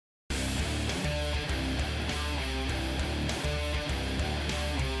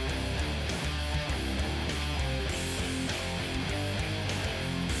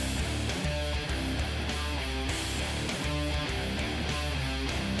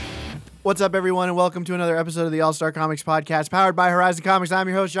What's up, everyone, and welcome to another episode of the All-Star Comics Podcast, powered by Horizon Comics. I'm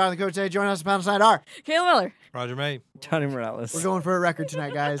your host, Jonathan Coates. Joining us on the panel tonight are Kayla Miller, Roger May, Johnny Morales. We're going for a record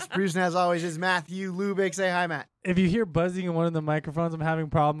tonight, guys. Producing, as always, is Matthew Lubick. Say hi, Matt. If you hear buzzing in one of the microphones, I'm having a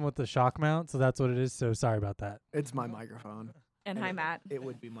problem with the shock mount, so that's what it is. So sorry about that. It's my microphone. and hi Matt. It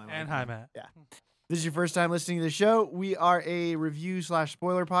would be my microphone. And hi, Matt. Yeah. This is your first time listening to the show. We are a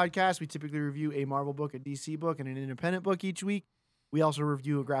review/spoiler podcast. We typically review a Marvel book, a DC book, and an independent book each week. We also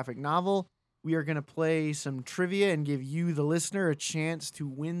review a graphic novel. We are going to play some trivia and give you, the listener, a chance to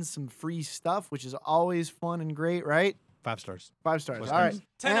win some free stuff, which is always fun and great, right? 5 stars. 5 stars. What's All right.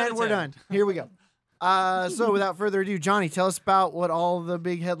 10 out And of we're 10. done. Here we go. So without further ado, Johnny, tell us about what all the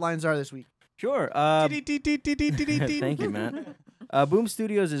big headlines are this week. Sure. Thank you, Matt. Boom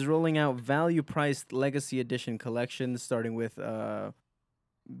Studios is rolling out value-priced Legacy Edition collections, starting with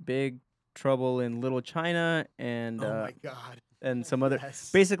Big Trouble in Little China and Oh, my God. and some other.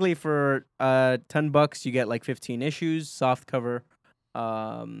 Yes. Basically, for $10, you get like 15 issues, soft cover,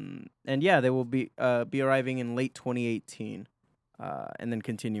 and yeah, they will be arriving in late 2018, and then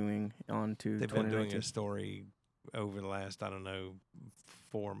continuing on to. They've been doing 2019. a story over the last, 4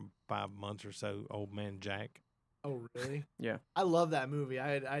 or 5 months or so. Old Man Jack. Oh, really? Yeah. I love that movie.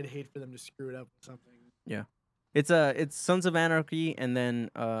 I'd hate for them to screw it up with something. It's Sons of Anarchy, and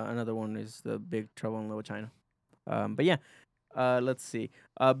then another one is the Big Trouble in Little China. But yeah, let's see.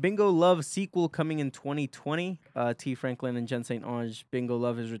 Bingo Love sequel coming in 2020. T. Franklin and Jen St. Onge. Bingo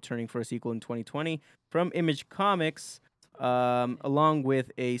Love is returning for a sequel in 2020 from Image Comics, along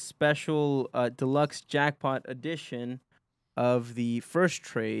with a special deluxe jackpot edition of the first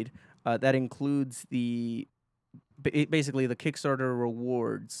trade that includes basically the Kickstarter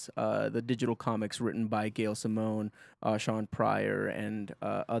rewards, the digital comics written by Gail Simone, Sean Pryor, and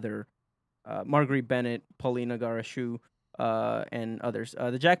other Marguerite Bennett, Paulina Garashu, and others.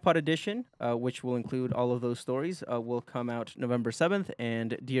 The Jackpot Edition, which will include all of those stories, will come out November 7th,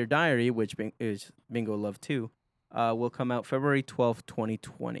 and Dear Diary, which is Bingo Love 2, will come out February 12th,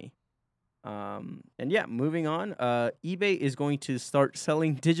 2020. And yeah, moving on, eBay is going to start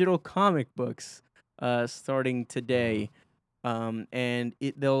selling digital comic books starting today. And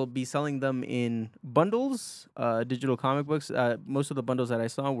they'll be selling them in bundles, digital comic books. Most of the bundles that I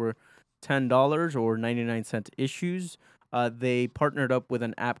saw were $10 or 99-cent issues. They partnered up with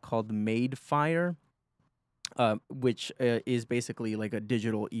an app called Madefire, which is basically like a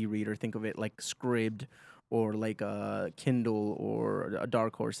digital e-reader. Think of it like Scribd or like a Kindle or a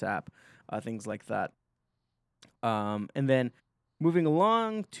Dark Horse app, things like that. And then moving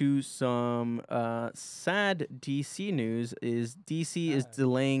along to some sad DC news is DC is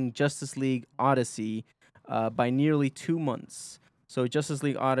delaying Justice League Odyssey by nearly 2 months. So Justice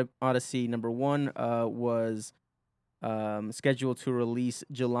League Odyssey number 1 was scheduled to release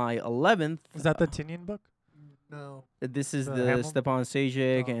July 11th. Is that the Tinian book? No. This is The the Hamill? Stepan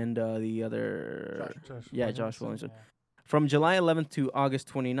Sajic Oh. and the other... Josh Williamson. Yeah. From July 11th to August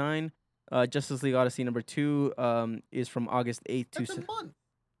 29, Justice League Odyssey number 2 is from August 8th to... That's a month.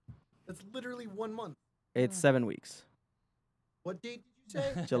 That's literally 1 month. It's 7 weeks. What date did you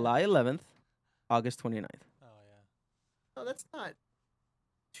say? July 11th, August 29th. Oh, yeah. No, that's not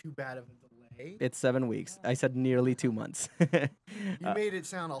too bad of a delay. It's 7 weeks. I said nearly 2 months. You made it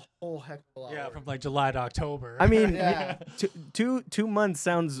sound a whole heck of a lot. Yeah, worse. from like July to October. I mean, Yeah. two months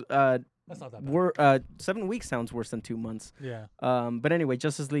sounds... that's not that bad. 7 weeks sounds worse than 2 months. Yeah. But anyway,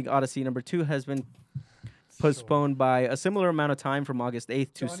 Justice League Odyssey number 2 has been postponed by a similar amount of time from August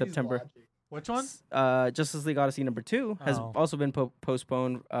 8th to Johnny's September. logic. Which one? Justice League Odyssey number 2 has Oh. also been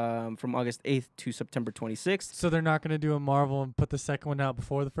postponed from August 8th to September 26th. So they're not going to do a Marvel and put the second one out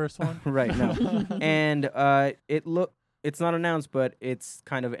before the first one? Right now. And it's not announced, but it's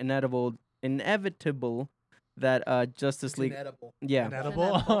kind of inevitable that Justice It's League... inedible. Yeah.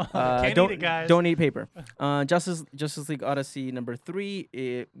 Inedible? Can't don't eat it, guys. Don't eat paper. Justice League Odyssey number 3,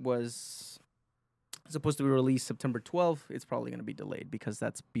 it was supposed to be released September 12th. It's probably going to be delayed because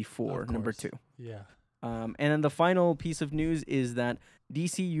that's before Of number course. 2. Yeah. And then the final piece of news is that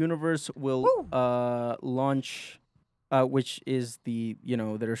DC Universe will launch, which is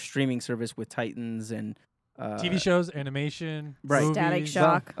their streaming service with Titans and TV shows, animation, Right. movies, Static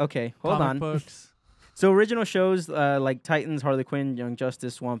Shock. Okay, hold comic on. books. So original shows like Titans, Harley Quinn, Young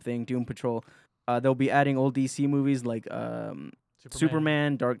Justice, Swamp Thing, Doom Patrol, they'll be adding old DC movies like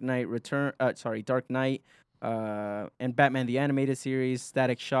Superman, Dark Knight, and Batman the Animated Series,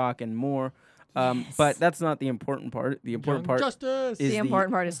 Static Shock, and more. But that's not the important part. The important Young part Justice. is The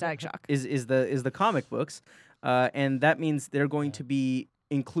important part is Static Shock. is the comic books, and that means they're going to be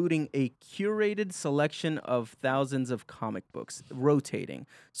including a curated selection of thousands of comic books rotating.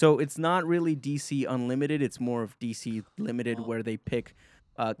 So it's not really DC Unlimited. It's more of DC Limited, where they pick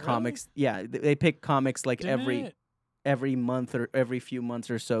comics. Yeah, they pick comics like every month or every few months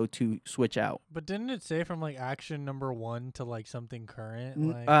or so to switch out. But didn't it say from like action number 1 to like something current?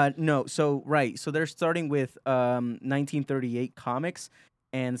 No. So they're starting with 1938 comics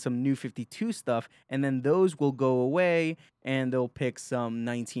and some New 52 stuff, and then those will go away, and they'll pick some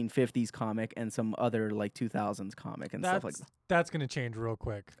 1950s comic and some other like 2000s comic and stuff like that. That's gonna change real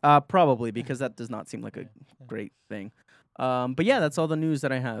quick. Probably, because that does not seem like a great thing. But yeah, that's all the news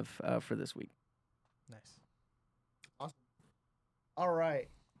that I have for this week. Nice. Awesome. All right.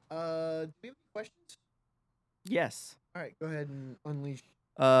 Do we have any questions? Yes. All right, go ahead and unleash.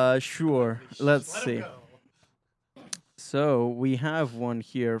 Sure. Let's see. So we have one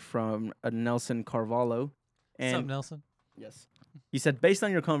here from Nelson Carvalho. What's up, Nelson? Yes. He said, based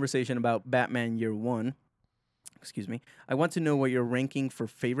on your conversation about Batman Year 1, I want to know what you're ranking for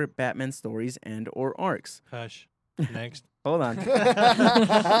favorite Batman stories and or arcs. Hush. Next. Hold on.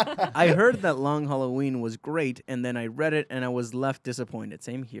 I heard that Long Halloween was great, and then I read it, and I was left disappointed.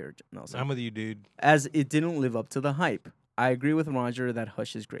 Same here, Nelson. I'm with you, dude. As it didn't live up to the hype. I agree with Roger that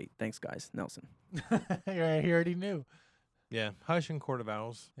Hush is great. Thanks, guys. Nelson. He already knew. Yeah, Hush and Court of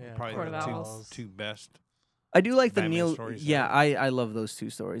Owls. Yeah, Probably Court of the Owls. two best. I do like the Batman Neil. stories Yeah, ever. I love those two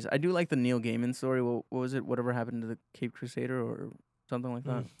stories. I do like the Neil Gaiman story. What was it? Whatever happened to the Cape Crusader or something like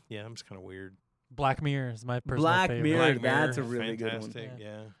that? Yeah, I'm just kind of weird. Black Mirror is my personal Black favorite. Mirror. Black that's a Mirror, really good one. fantastic.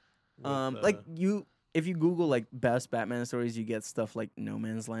 Yeah. Like if you Google like best Batman stories, you get stuff like No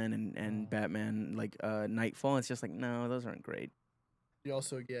Man's Land and Batman like Nightfall. It's just like, no, those aren't great. You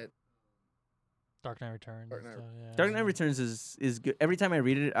also get Dark Knight Returns. Dark Knight- yeah. Dark Knight Returns is good. Every time I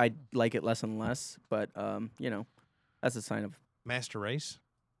read it, I like it less and less. But that's a sign of Master Race.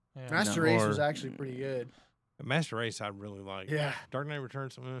 Yeah. Master No. Race Or- was actually pretty good. Master Race, I really like. Yeah. Dark Knight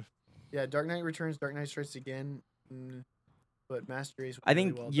Returns. Yeah, Dark Knight Returns, Dark Knight Strikes Again, but Master Race was I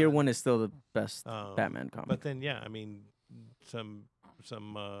think really well Year done. 1 is still the best Batman comic. But then, yeah, I mean, some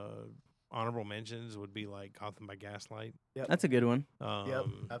honorable mentions would be like Gotham by Gaslight. That's a good one. Yep,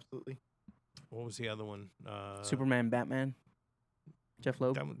 absolutely. What was the other one? Superman, Batman, Jeff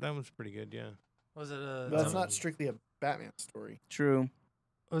Loeb. That one's pretty good. Yeah. Was it But that's not strictly a Batman story. True.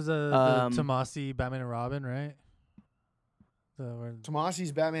 Was the Tomasi Batman and Robin, right?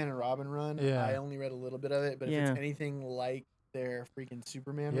 Tomasi's Batman and Robin run, Yeah. I only read a little bit of it, but if Yeah. it's anything like their freaking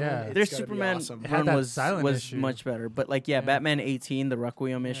Superman Yeah. run, it's Their gotta be Superman awesome. It had run that was silent issue. much better. But like Yeah. Batman 18, the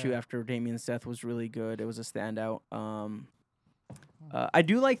Requiem issue Yeah. after Damien's death was really good. It was a standout. I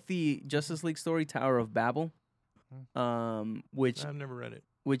do like the Justice League story Tower of Babel, which I've never read it.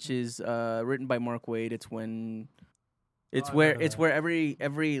 is written by Mark Waid. It's when it's I've where heard of it's that. where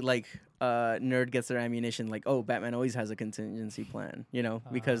every like nerd gets their ammunition. Like, oh, Batman always has a contingency plan,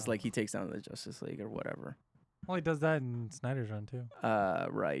 because like he takes down the Justice League or whatever. Well, he does that in Snyder's run too.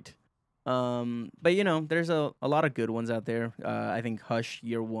 Right. But there's a lot of good ones out there. I think Hush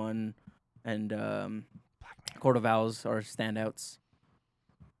Year 1 and Court of Owls are standouts.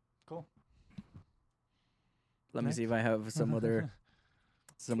 Cool. Let me Next. see if I have some other.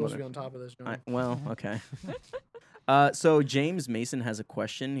 Supposed to be on top of this, John. Okay. So James Mason has a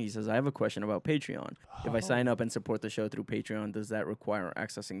question. He says, I have a question about Patreon. If I sign up and support the show through Patreon, does that require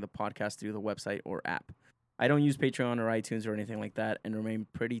accessing the podcast through the website or app? I don't use Patreon or iTunes or anything like that and remain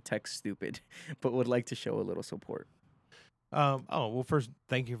pretty tech stupid, but would like to show a little support. Well, first,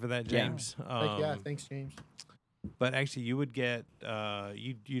 thank you for that, Yeah. James. Thanks, James. But actually, you would get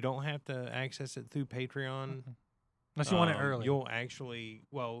you don't have to access it through Patreon. Unless you want it early. You'll actually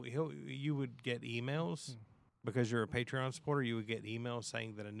you would get emails because you're a Patreon supporter. You would get emails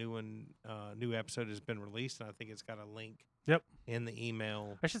saying that a new episode has been released, and I think it's got a link. Yep. In the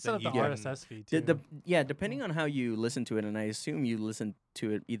email. I should that set up the you can- RSS feed too. Depending on how you listen to it, and I assume you listen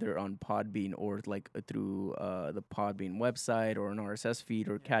to it either on Podbean or like through the Podbean website or an RSS feed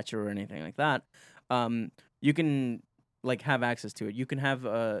or catcher or anything like that, you can like have access to it. You can have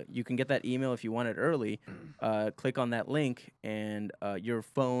you can get that email if you want it early. Click on that link, and your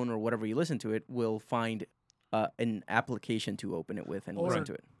phone or whatever you listen to it will find an application to open it with and Or- listen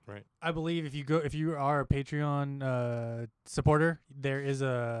to it. I believe if you are a Patreon supporter, there is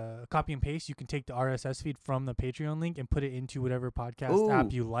a copy and paste. You can take the RSS feed from the Patreon link and put it into whatever podcast app Ooh,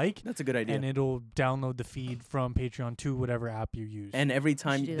 you like, That's a good idea. and it'll download the feed from Patreon to whatever app you use. And every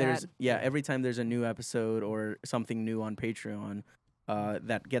time do there's that. every time there's a new episode or something new on Patreon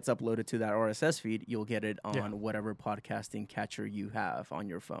that gets uploaded to that RSS feed, you'll get it on Yeah. whatever podcasting catcher you have on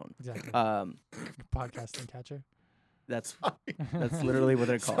your phone. Exactly. Um, Podcasting catcher. That's literally what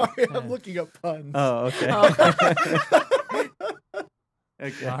they're called. Sorry, I'm looking up puns. Oh, okay.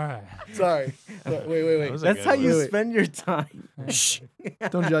 Okay. All right. Sorry. Wait. was a That's good how one. you Wait. spend your time. Shh.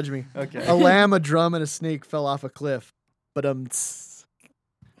 Don't judge me. Okay. A lamb, a drum, and a snake fell off a cliff. But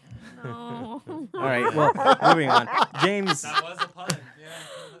No. All right. Well, moving on. James. was a pun.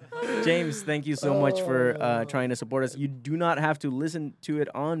 Yeah. James, thank you so much for trying to support us. You do not have to listen to it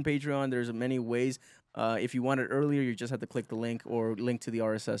on Patreon. There's many ways. If you want it earlier, you just have to click the link or link to the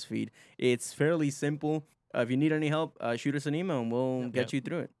RSS feed. It's fairly simple. If you need any help, shoot us an email and we'll get you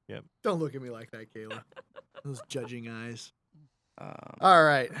through it. don't look at me like that, Kayla. Those judging eyes. Um, All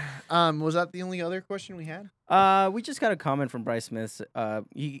right. Was that the only other question we had? we just got a comment from Bryce Smith.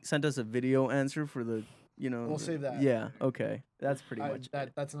 He sent us a video answer for the, We'll save that. Yeah. Okay. That's pretty much.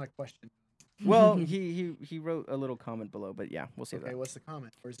 That's not a question. Well, he wrote a little comment below, but yeah, we'll save Okay, that. what's the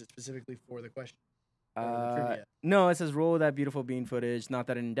comment? Or is it specifically for the question? Or the trivia? No, it says roll that beautiful bean footage. Not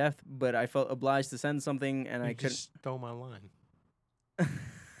that in depth, but I felt obliged to send something, and I You couldn't. just stole my line.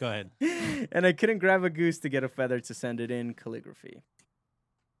 Go ahead. And I couldn't grab a goose to get a feather to send it in calligraphy.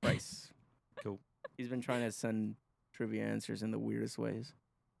 Bryce. Cool. He's been trying to send trivia answers in the weirdest ways.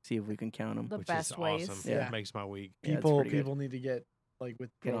 See if we can count them. The Which best is ways. awesome. Yeah. It makes my week. Yeah, it's People pretty good. need to get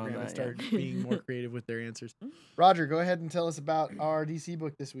with Get on program and that, yeah. start being more creative with their answers. Roger, go ahead and tell us about our DC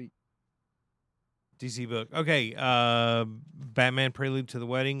book this week. DC book. Okay. Batman Prelude to the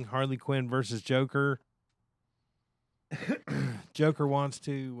Wedding. Harley Quinn versus Joker. Joker wants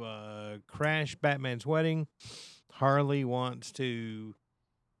to crash Batman's wedding. Harley wants to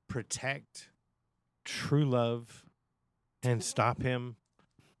protect true love and stop him.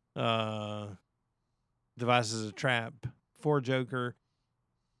 Devises a trap for Joker.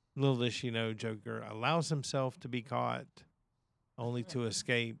 Little does she know, Joker allows himself to be caught, only to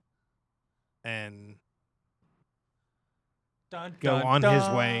escape and go on his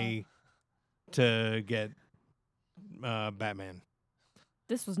way to get Batman.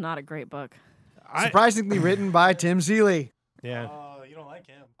 This was not a great book. Surprisingly written by Tim Seeley. Yeah. You don't like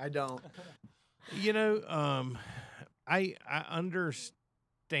him. I don't. You know, I understand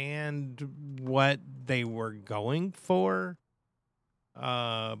what they were going for,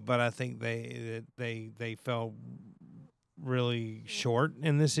 but I think they fell really short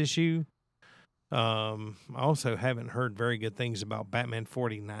in this issue. I also haven't heard very good things about Batman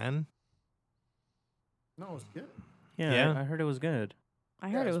 49. No, it was good. Yeah. I heard it was good. I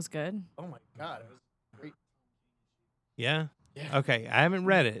heard Yes. it was good. Oh my god, it was great. Yeah? Yeah. Okay, I haven't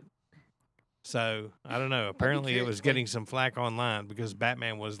read it. So, I don't know. Apparently it curious, was like- getting some flack online because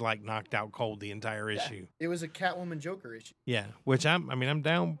Batman was like knocked out cold the entire issue. It was a Catwoman Joker issue. Yeah, which I'm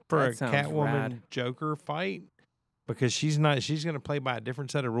down for That a sounds Catwoman rad. Joker fight because she's going to play by a different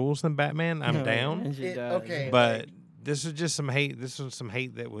set of rules than Batman. I'm down. And she It- does. okay. But this is just some hate. This was some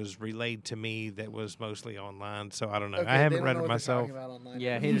hate that was relayed to me that was mostly online. So I don't know. Okay, I they haven't don't read know it what they're myself. talking about online.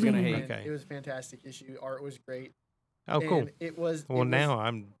 Yeah, haters gonna hate. And Okay. It was a fantastic issue. Art was great. Oh, cool. And it was. Well, it was- now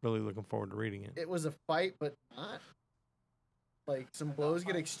I'm really looking forward to reading it. it was a fight, but not. Like some blows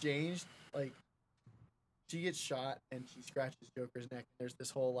get exchanged. Like she gets shot and she scratches Joker's neck. There's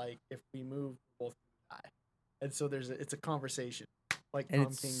this whole like, if we move, we'll both die. And so it's a conversation. Like And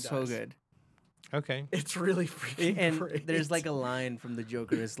Tom it's King so does. good. Okay. It's really freaking And great. there's like a line from the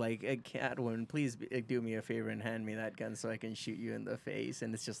Joker. It's like, Catwoman, please do me a favor and hand me that gun so I can shoot you in the face.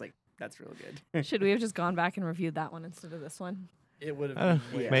 And it's just like, that's real good. Should we have just gone back and reviewed that one instead of this one? It would have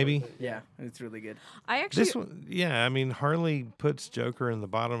been way maybe. better, but Yeah, it's really good. I actually This one, yeah, I mean, Harley puts Joker in the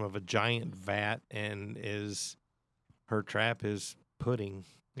bottom of a giant vat and her trap is pudding,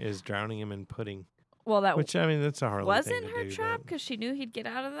 is drowning him in pudding. well that Which, I mean, that's a Harley wasn't thing to her do, trap but- because she knew he'd get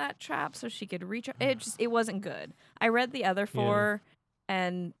out of that trap so she could reach. It wasn't good. I read the other four,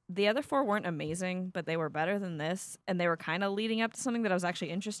 and the other four weren't amazing, but they were better than this, and they were kind of leading up to something that I was actually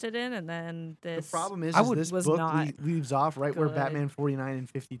interested in. And then The this problem is, I this was book not leaves off right where good. Batman 49 and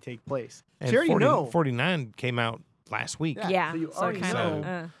 50 take place. And So you already 40 know. 49 came out last week. Yeah, yeah, so you so already kind know.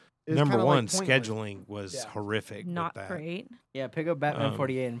 of It was Number kinda, one, like, pointless. scheduling was Yeah. horrific. not with that. great. Yeah, pick up Batman Um,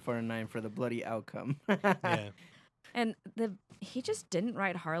 48 and 49 for the bloody outcome. Yeah. And he just didn't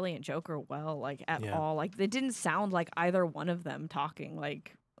write Harley and Joker well, like at Yeah. all. Like they didn't sound like either one of them talking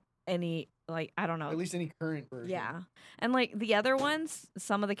like any like I don't know. At least any current version. Yeah. And like the other ones,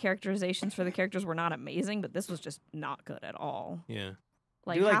 some of the characterizations for the characters were not amazing, but this was just not good at all. Yeah.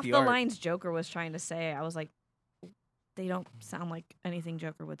 Like like half the the art. lines Joker was trying to say, I was like, they don't sound like anything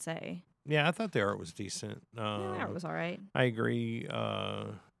Joker would say. Yeah, I thought the art was decent. Yeah, it was all right. I agree.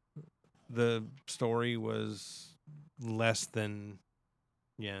 The story was less than,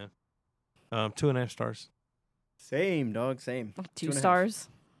 2.5 stars. Same, dog. Same. 2 stars.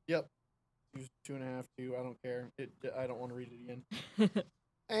 Yep. 2.5, 2. I don't care. I don't want to read it again.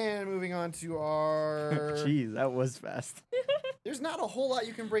 And moving on to our. Jeez, that was fast. There's not a whole lot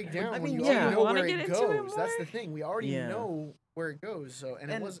you can break down. I when mean, you yeah. already know Wanna where get it into it goes. That's more? the thing. We already Yeah. know where it goes. So, and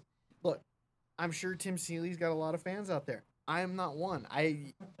it was. Look, I'm sure Tim Seeley's got a lot of fans out there. I am not one.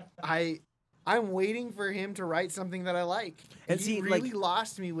 I'm waiting for him to write something that I like. And he see, really like-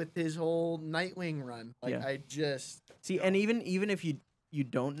 lost me with his whole Nightwing run. Like Yeah. I just. See, and even if you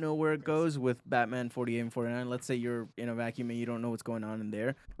don't know where it goes with Batman 48 and 49, let's say you're in a vacuum and you don't know what's going on in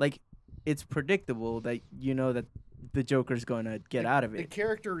there, like, it's predictable that you know that the Joker's going to get out of The it.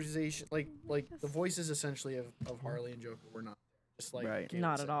 characterization, like the voices essentially of Harley and Joker were not there. Just like Right. Kayla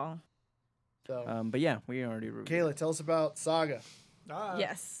Not said. at all. So, But yeah, we already reviewed. Kayla, tell us about Saga.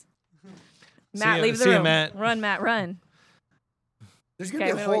 Yes. See Matt, ya- leave the see ya, room. Matt. Run, Matt, run. There's gonna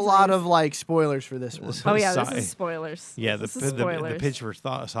Okay, be I'm a gonna whole wait till lot these- of like spoilers for this one. Oh yeah, this Sa- is spoilers. Yeah, This is the spoilers. pitch for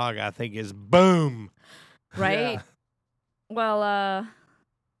Saga, I think, is boom. Right? Yeah. Well,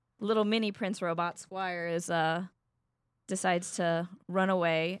 little mini Prince Robot Squire is decides to run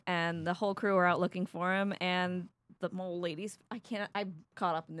away, and the whole crew are out looking for him. And the mole ladies, I'm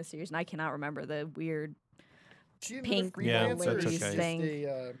caught up in this series, and I cannot remember the weird. She another Pink Yeah, freelancer, that's or she's okay. thing.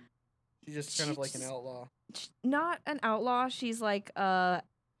 Just she's just kind of like an She's- outlaw. Not an outlaw. She's like up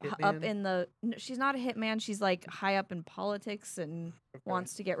Hitman? in the. She's not a hitman. She's like high up in politics and Okay.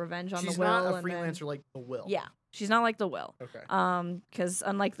 wants to get revenge on She's the Will. not a and then- freelancer like the Will. Yeah, she's not like the Will. Okay. Because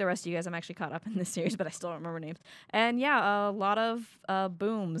unlike the rest of you guys, I'm actually caught up in this series, but I still don't remember names. And yeah, a lot of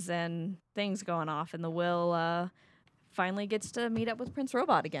booms and things going off, and the Will finally gets to meet up with Prince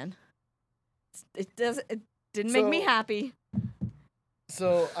Robot again. It didn't make me So- happy.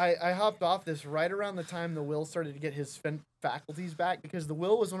 So I hopped off this right around the time the Will started to get his faculties back, because the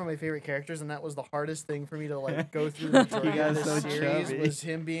Will was one of my favorite characters, and that was the hardest thing for me to like go through the majority You of got this so series chubby. was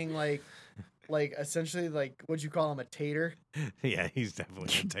him being like essentially like, what'd you call him, a tater? Yeah, he's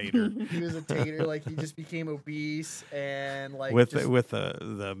definitely a tater. He was a tater. Like he just became obese and like with just,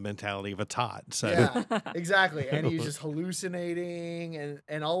 the mentality of a tot. So yeah, exactly. And he was just hallucinating,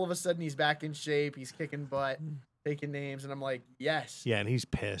 and all of a sudden he's back in shape. He's kicking butt, taking names, and I'm like, yes, yeah, and he's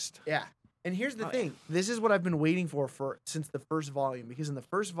pissed. yeah. And here's the Oh, yeah. thing: this is what I've been waiting for since the first volume, because in the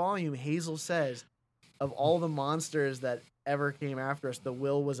first volume, Hazel says, of all the monsters that ever came after us, the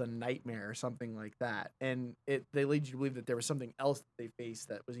Will was a nightmare or something like that, and they lead you to believe that there was something else that they faced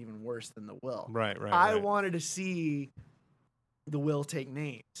that was even worse than the Will. Right. I right. wanted to see the Will take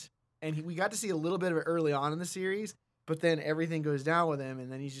names, and we got to see a little bit of it early on in the series, but then everything goes down with him,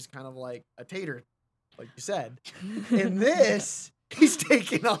 and then he's just kind of like a tater, like you said. In this, he's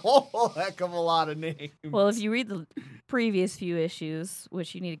taking a whole heck of a lot of names. Well, if you read the previous few issues,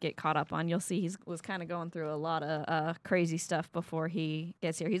 which you need to get caught up on, you'll see he was kind of going through a lot of crazy stuff before he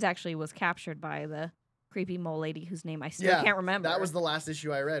gets here. He's actually was captured by the creepy mole lady whose name I still can't remember. That was the last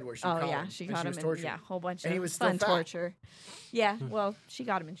issue I read where she Oh caught yeah, him. she and caught was him in tortured. a whole bunch And he of was still fun fat. torture. Yeah, well, she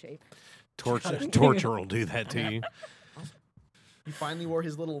got him in shape. Torture will do that to you. He finally wore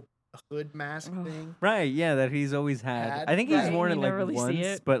his little hood mask Oh. thing. Right, yeah, that he's always had. Had? I think he's Right. worn You it never like really see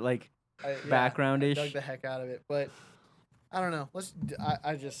once, it. but like Yeah, background-ish. I dug the heck out of it, but I don't know.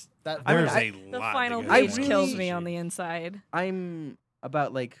 I just that. I mean, There's a The lot final to I go page through. kills really- me on the inside. I'm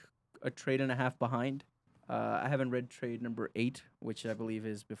about like a trade and a half behind. I haven't read trade number 8, which I believe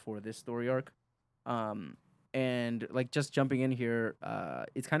is before this story arc. And like just jumping in here,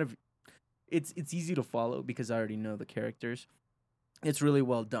 it's kind of it's easy to follow because I already know the characters. It's really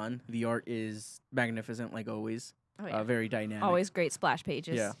well done. The art is magnificent, like always. Oh yeah, Very dynamic. always great splash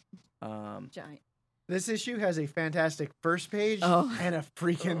pages. Yeah. Giant. This issue has a fantastic first page Oh. and a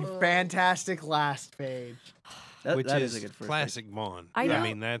freaking fantastic last page. Which that is a good first classic Vaughan. I know.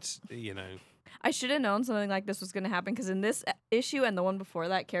 mean, that's I should have known something like this was going to happen because in this issue and the one before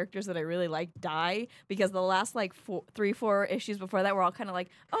that, characters that I really like die because the last like 4 issues before that were all kind of like,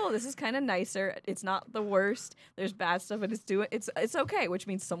 oh, this is kind of nicer. It's not the worst. There's bad stuff, but it's okay, which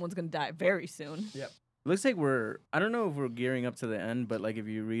means someone's going to die very soon. Looks like I don't know if we're gearing up to the end, but like if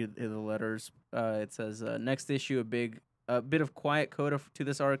you read the letters, it says next issue a bit of quiet coda to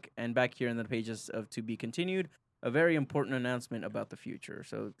this arc, and back here in the pages of To Be Continued, a very important announcement about the future.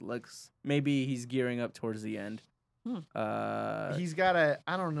 So it looks maybe he's gearing up towards the end. He's got I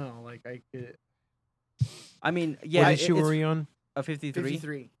don't know, like I could I mean, yeah, what issue it's were we on? a 53.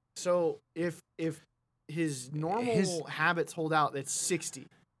 53. So if his normal habits hold out, it's 60.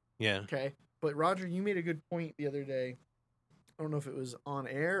 Yeah. Okay. But Roger, you made a good point the other day. I don't know if it was on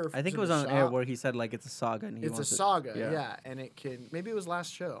air or if I think in it was the on air shop. where he said like it's a saga and he It's a wants it- saga, yeah. yeah. And it can maybe it was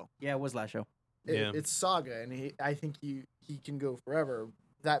last show. Yeah, it was last show. Yeah. It's Saga, and I think he can go forever.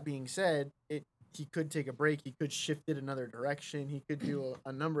 That being said, he could take a break. He could shift it another direction. He could do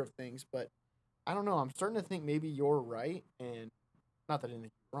a number of things, but I don't know. I'm starting to think maybe you're right, and not that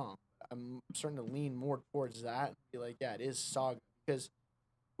anything's wrong. I'm starting to lean more towards that and be like, yeah, it is Saga, because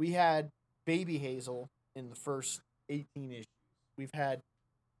we had baby Hazel in the first 18 issues. We've had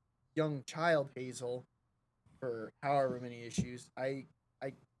young child Hazel for however many issues.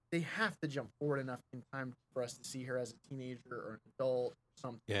 They have to jump forward enough in time for us to see her as a teenager or an adult or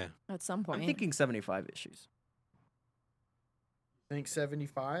something. Yeah. At some point. I'm thinking 75 issues. Think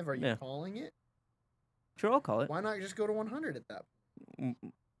 75? Are you Yeah. calling it? Sure, I'll call it. Why not just go to 100 at that point?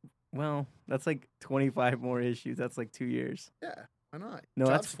 Well, that's like 25 more issues. That's like 2 years. Yeah, why not? No,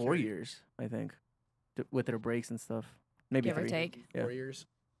 Job that's 4 security. years, I think, with their breaks and stuff. Maybe Give or 3. take. Yeah. 4 years.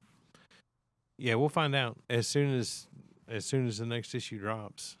 Yeah, we'll find out as soon as the next issue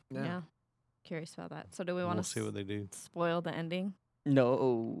drops. Yeah. Curious about that. So do we want We'll to see what they do. spoil the ending?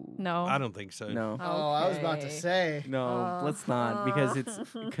 No. No. I don't think so. No. Oh, I was about to Okay. say. No, let's not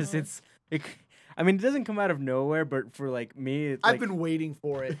because I mean, it doesn't come out of nowhere, but for like me, it's I've like, been waiting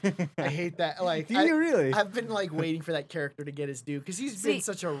for it. I hate that. Like, Do you really? I've been like waiting for that character to get his due because he's been See-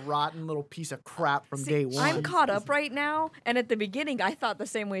 such a rotten little piece of crap from See, day one. I'm caught up right now, and at the beginning, I thought the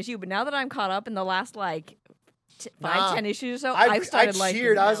same way as you. But now that I'm caught up in the last like 5-10 issues or so, I've started I liking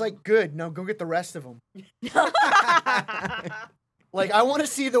cheered. I was him. like, good. No, go get the rest of them. Like, I want to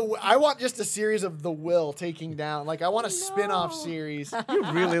see I want just a series of the Will taking down. Like, I want a spin-off No. series. You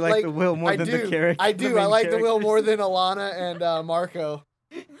really like the Will more I than do. the character. I do. I like the Will more than Alana and Marco.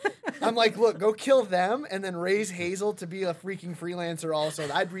 I'm like, look, go kill them and then raise Hazel to be a freaking freelancer also.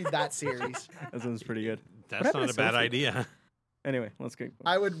 I'd read that series. That sounds pretty good. That's happened not to a bad Sophie? idea. Anyway, let's go.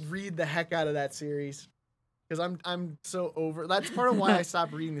 I would read the heck out of that series. Because I'm so over. That's part of why I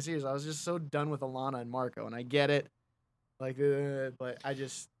stopped reading the series. I was just so done with Alana and Marco, and I get it. Like, but I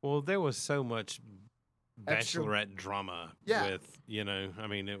just Well, there was so much Extra- bachelorette drama Yeah. with, I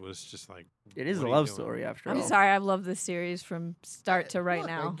mean, it was just like. It is what a are you love doing? story after I'm all. sorry, I've loved this series from start to right look,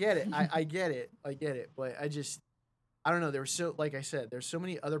 now. I get it. I get it. I get it. But I don't know. There were like I said, there's so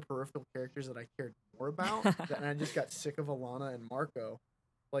many other peripheral characters that I cared more about, and I just got sick of Alana and Marco.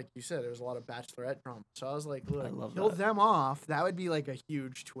 Like you said, there was a lot of bachelorette drama. So I was like, look, love kill that. them off. That would be like a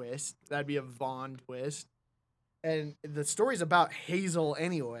huge twist. That'd be a Vaughan twist. And the story's about Hazel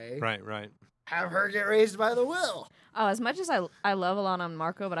anyway. Right, right. Have her get raised by the Will. Oh, as much as I love Alana and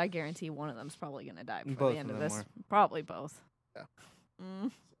Marco, but I guarantee one of them's probably gonna die before Both the end of of them this. are. Probably both. Yeah.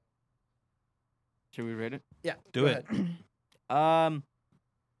 Mm. Should we rate it? Yeah. Do go it. ahead.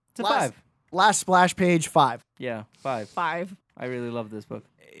 It's a Last- 5. Last splash page 5. Yeah, 5. 5. I really love this book.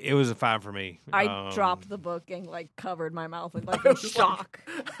 It was a 5 for me. I dropped the book and like covered my mouth in like I in was like- shock.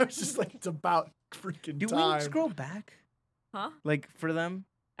 I was just like, it's about freaking Do time. we scroll back? Huh? Like for them?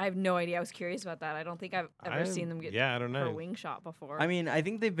 I have no idea. I was curious about that. I don't think I've ever seen them get Yeah, I don't her know. wing shot before. I mean, I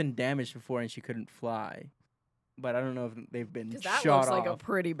think they've been damaged before and she couldn't fly. But I don't know if they've been because that shot looks like a off.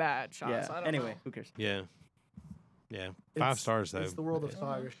 pretty bad shot. Yeah. So I don't Anyway, know. who cares? Yeah. Yeah. 5 It's- stars, though. It's the world of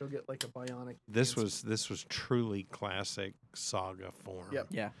Saga. She'll get like a bionic. This hands. was truly classic Saga form. Yep.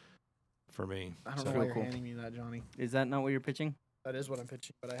 Yeah. For me. I don't So- know why Real you're cool. handing me that, Johnny. Is that not what you're pitching? That is what I'm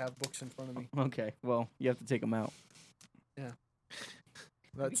pitching, but I have books in front of me. Okay. Well, you have to take them out.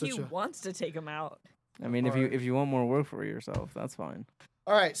 That's He such a. wants to take him out. I mean, Alright. if you want more work for yourself, that's fine.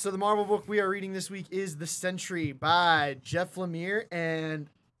 All right, so the Marvel book we are reading this week is The Sentry by Jeff Lemire and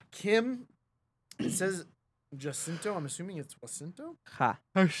Kim. It says Jacinto. I'm assuming it's Jacinto. Ha.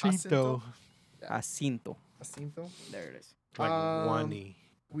 Jacinto. Jacinto. Jacinto. There it is. Like Um, one-y.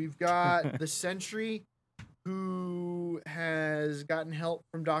 We've got the Sentry, who has gotten help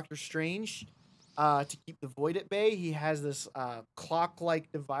from Doctor Strange to keep the Void at bay. He has this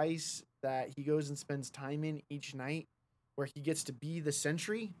clock-like device that he goes and spends time in each night, where he gets to be the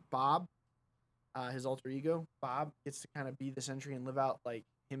Sentry, Bob. His alter ego, Bob, gets to kind of be the Sentry and live out like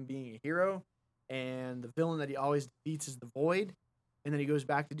him being a hero. And the villain that he always defeats is the Void. And then he goes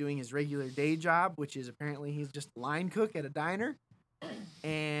back to doing his regular day job, which is apparently he's just a line cook at a diner.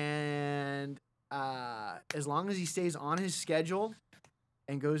 And as long as he stays on his schedule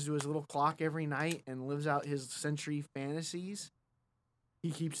and goes to his little clock every night and lives out his Sentry fantasies,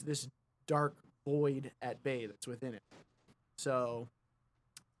 he keeps this dark void at bay that's within it. So,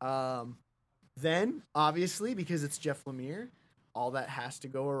 then, obviously, because it's Jeff Lemire, all that has to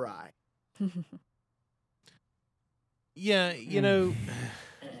go awry. Yeah, you know,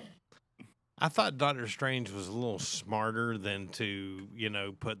 I thought Doctor Strange was a little smarter than to,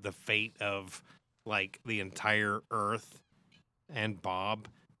 put the fate of like the entire Earth and Bob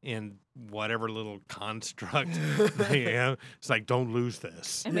in whatever little construct they have. It's like, don't lose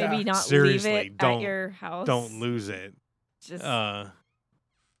this. And maybe not Seriously, leave it don't- at your house. Don't lose it. Just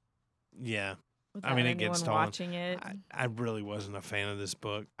Yeah. without mean, it anyone gets stolen. watching it. I really wasn't a fan of this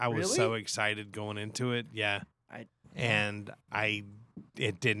book. I was Really? so excited going into it. Yeah.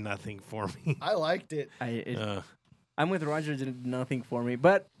 It did nothing for me. I liked it. I'm with Roger. It did nothing for me,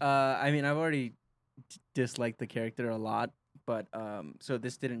 but I mean, I've already disliked the character a lot. But so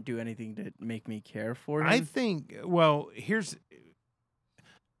this didn't do anything to make me care for him. I think. Well,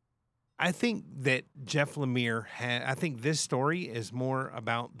 I think that Jeff Lemire had. I think this story is more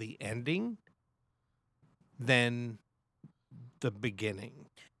about the ending than the beginning.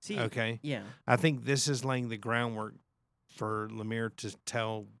 See, Okay. yeah, I think this is laying the groundwork for Lemire to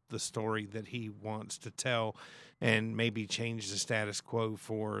tell the story that he wants to tell, and maybe change the status quo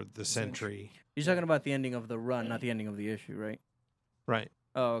for the Sentry. you're talking about the ending of the run, not the ending of the issue, right? Right.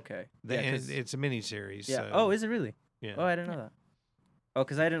 Oh, okay. Yeah, 'cause- It's a miniseries. yeah. So, Oh, is it really? yeah. Oh, I didn't know that. Oh,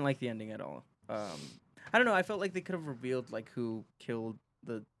 because I didn't like the ending at all. I don't know. I felt like they could have revealed like who killed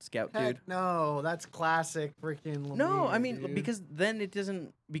the scout dude. Heck no, that's classic freaking Lemire, No, I mean dude. because then it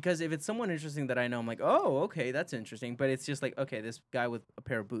doesn't. Because if it's someone interesting that I know, I'm like, oh, okay, that's interesting. But it's just like, okay, this guy with a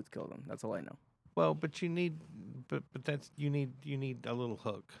pair of boots killed him. That's all I know. Well, but you need a little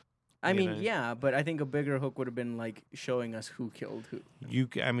hook. I You mean, know. yeah, but I think a bigger hook would have been like showing us who killed who.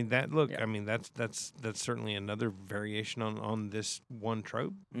 I mean that. Look, Yeah. I mean that's certainly another variation on this one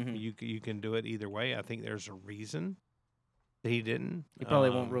trope. Mhm. You can do it either way. I think there's a reason that he didn't. He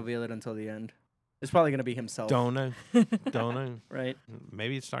probably won't reveal it until the end. It's probably gonna be himself. Don't know. Don't know. Right.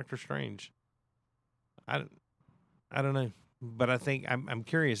 Maybe it's Doctor Strange. I don't know. But I think I'm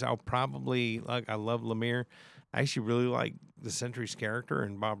curious. I'll probably I love Lemire. I actually really like the Sentry's character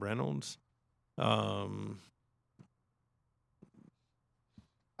and Bob Reynolds.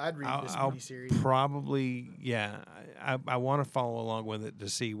 I'd read this I'll miniseries. probably, yeah. I want to follow along with it to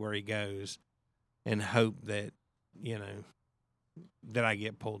see where he goes, and hope that that I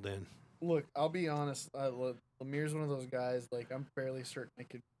get pulled in. Look, I'll be honest. Lemire's one of those guys. Like, I'm fairly certain I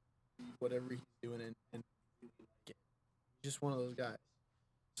could read whatever he's doing and really like it. He's just one of those guys.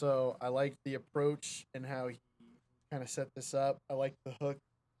 So I like the approach and how he kind of set this up. I like the hook.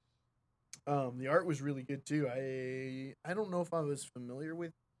 The art was really good too. I don't know if I was familiar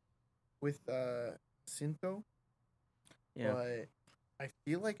with Cinto, Yeah. but I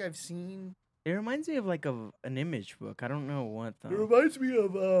feel like I've seen. It reminds me of like an image book. I don't know what It though. reminds me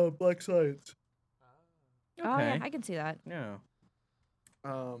of Black Science. Oh yeah, Okay. I can see that. Yeah.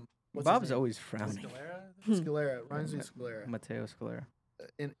 What's his Bob's name? always frowning. Scalera. It reminds me of Scalera. Mateo Scalera.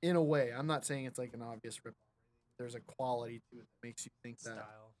 In a way, I'm not saying it's like an obvious rip. There's a quality to it that makes you think that.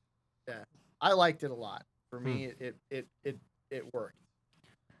 Yeah, I liked it a lot. For me, it worked.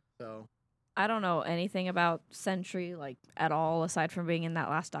 So I don't know anything about Sentry like at all, aside from being in that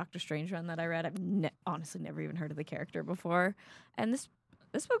last Doctor Strange run that I read. I've honestly never even heard of the character before, and this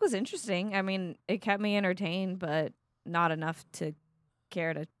book was interesting. I mean, it kept me entertained, but not enough to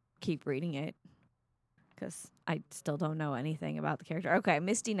care to keep reading it because I still don't know anything about the character. Okay,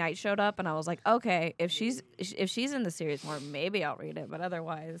 Misty Knight showed up, and I was like, okay, if she's in the series more, maybe I'll read it, but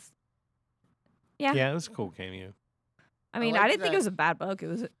otherwise, yeah. Yeah, it was a cool cameo. I mean, liked I didn't think that- it was a bad book.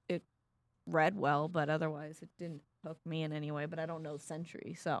 It read well, but otherwise it didn't hook me in any way. But I don't know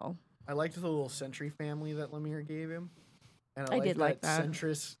Sentry, so I liked the little Sentry family that Lemire gave him, and I did like that.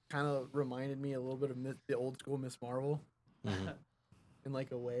 Sentress kind of reminded me a little bit of the old school Miss Marvel Mhm. in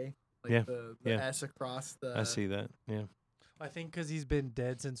like a way, like Yeah, the yeah. S across the. I see that. Yeah. I think because he's been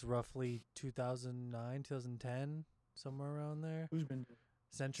dead since roughly 2009, 2010, somewhere around there. Who's been?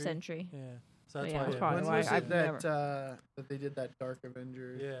 Sentry. Sentry. Yeah. So that's Yeah, why. that's Yeah, probably When why was I've it that they did that Dark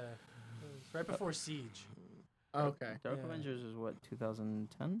Avengers? yeah. It was right before Siege. Okay. Dark Yeah. Avengers is what,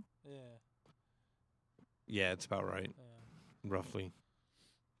 2010? Yeah. Yeah, it's about right, Yeah. roughly.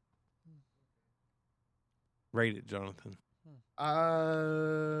 Rate it, Jonathan.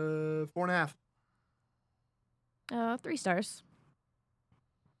 4.5. 3 stars.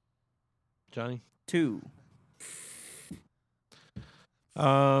 Johnny? 2.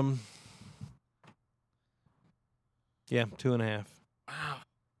 Yeah, 2.5. Wow.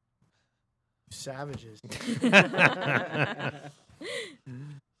 Savages.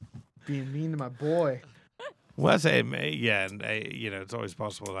 Being mean to my boy. Well, I say, yeah, and it's always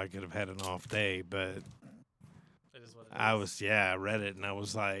possible that I could have had an off day, but It is what it I is. was, I read it and I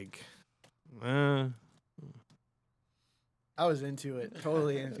was like, uh, I was into it.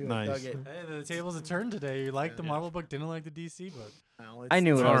 Totally into it. Nice. Dug it. Hey, the tables have turned today. You liked the Yeah. Marvel book, didn't like the DC book. No, I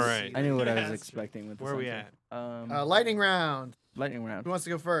knew what All I was. right. I knew what I Yeah, was that's true. expecting with the where are we Sentry. at? Lightning round. Lightning round. Who wants to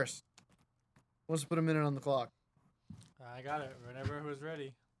go first? Who wants to put a minute on the clock? I got it. Whenever who's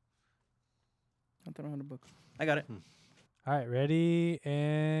ready. I don't know how to book. I got it. All right, ready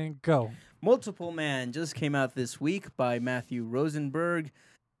and go. Multiple Man just came out this week by Matthew Rosenberg.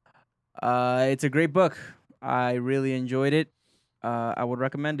 It's a great book. I really enjoyed it. I would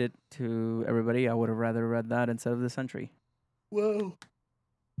recommend it to everybody. I would have rather read that instead of The Sentry. Whoa.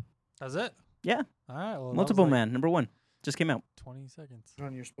 That's it? Yeah. All right. Well, Multiple Man, number 1. Just came out. 20 seconds.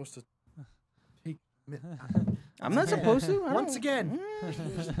 John, you're supposed to take I'm not supposed to. I once don't- again.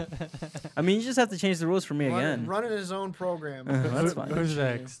 I mean, you just have to change the rules for me again. Running his own program. That's fine. Who's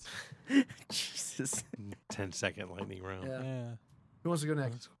next? Jesus. 10-second lightning round. Yeah. Yeah. Who wants to go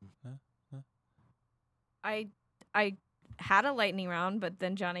next? I had a lightning round, but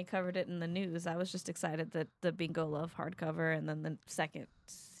then Johnny covered it in the news. I was just excited that the Bingo Love hardcover and then the second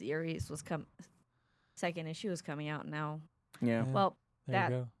issue was coming out now. Yeah. Well, There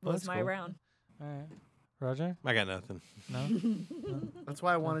that you go. was That's my cool. round. All right. Roger? I got nothing. No? That's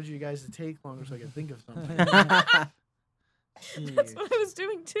why I wanted you guys to take longer so I could think of something. That's what I was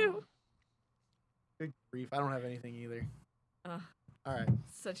doing too. Good grief. I don't have anything either. Ugh. All right.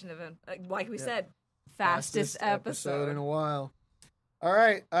 Such an event. Like we Yeah. said, fastest episode. in a while. All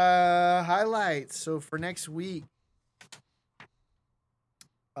right. Highlights. So for next week,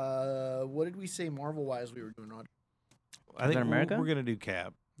 what did we say Marvel wise we were doing, Roger? I think Captain America? we're gonna do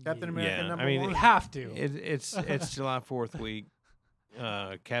Cap. Captain America Yeah, number I mean, one. You have to. It's July 4th week.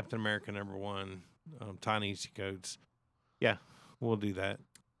 Captain America number 1. Ta-Nehisi Coates. Yeah, we'll do that.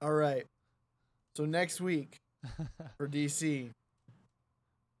 All right. So next week for DC,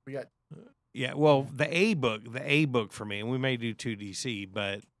 we got Yeah, well, the A book for me, and we may do 2 DC,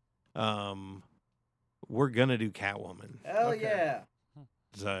 but we're gonna do Catwoman. Hell Okay. yeah.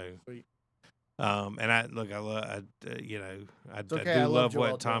 So, Sweet. and I look, I love, you know, I okay, do I love love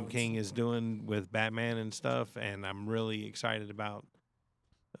Joel what Tom Jones. King is doing with Batman and stuff, and I'm really excited about.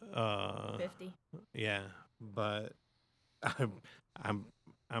 50. Yeah, but I'm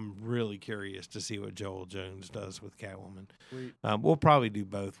really curious to see what Joel Jones does with Catwoman. Sweet. We'll probably do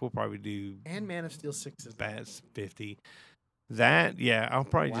both. We'll probably do And Man of Steel 6 is Bats 50. That, yeah, I'll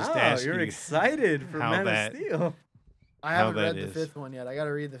probably just ask you're you excited for how Man that- of Steel. I how haven't that read the is. fifth one yet. I got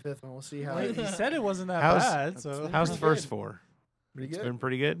to read the fifth one. We'll see how Well, it you is. said it wasn't that How's- bad, so How's the Pretty first good. 4? Pretty It's good. been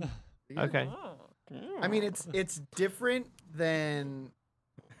pretty good. Pretty good. Okay. Oh. I mean, it's different than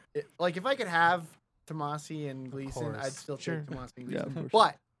like if I could have Tomasi and Gleason, I'd course. still Sure. take Tomasi and Yeah, Gleason. of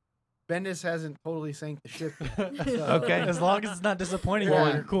course. But Bendis hasn't totally sank the ship yet. Okay. As long as it's not disappointing,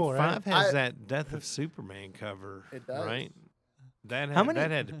 Well, you're cool, right? 5 has I- that Death of Superman cover. It does. Right? That How had, many- that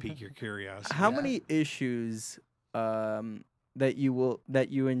had to pique your curiosity. How Yeah. many issues that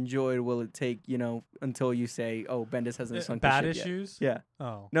you enjoyed will it take, until you say, "Oh, Bendis hasn't sunk Bad the ship issues? yet." Yeah.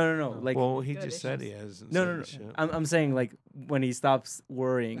 Oh. No. No. Like Well, he Good just said he issues. hasn't. no, seen no, no. the ship. I'm saying like when he stops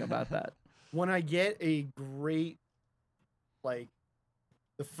worrying about that. When I get a great, like,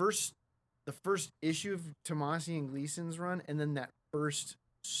 the first issue of Tomasi and Gleason's run, and then that first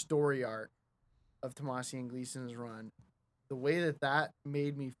story arc of Tomasi and Gleason's run, the way that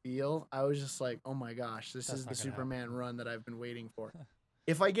made me feel, I was just like, oh my gosh, this That's is the not gonna Superman run that I've been waiting for.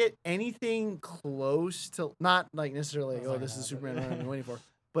 If I get anything close to, not like necessarily, That's oh, not this is the gonna Superman run I've been waiting for,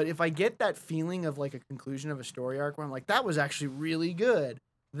 but if I get that feeling of like a conclusion of a story arc where I'm like, that was actually really good,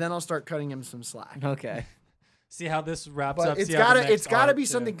 then I'll start cutting him some slack. Okay. See how this wraps But up. it's see how the gotta next it's gotta arc, be yeah.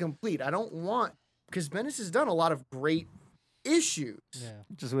 something complete. I don't want, because Bendis has done a lot of great issues. Yeah.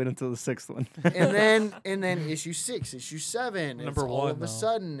 Just wait until the 6th one. and then issue 6, issue 7. Number it's all 1, of a though.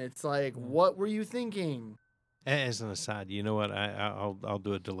 sudden it's like, what were you thinking? As an aside, you know what? I'll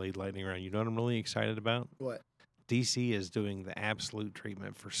do a delayed lightning round. You know what I'm really excited about? What? DC is doing the absolute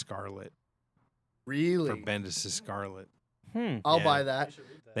treatment for Scarlet, for Really? Bendis' Scarlet. I'll Yeah. buy that.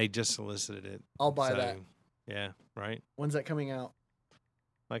 They just solicited it. I'll buy So, that. Yeah, right. When's that coming out?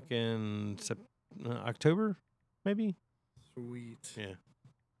 Like in October, maybe. Sweet. Yeah.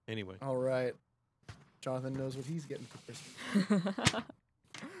 Anyway, All right. Jonathan knows what he's getting for Christmas.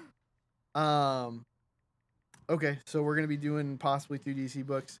 Okay, so we're gonna be doing possibly 2 DC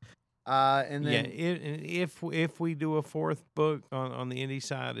books. And then if we do a 4th book on the indie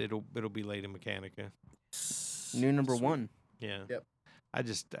side, it'll be Lady Mechanica. New number Sweet. 1. Yeah. Yep. I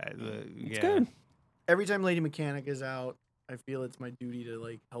just It's yeah. good. Every time Lady Mechanic is out, I feel it's my duty to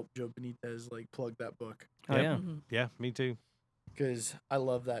like help Joe Benitez like plug that book Oh Yep. yeah. Yeah, me too. because I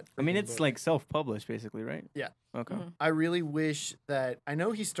love that. I mean, freaking it's book. like self-published basically, right? Yeah. Okay. Mhm. I really wish that I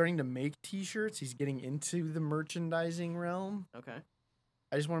know he's starting to make T-shirts. He's getting into the merchandising realm. Okay.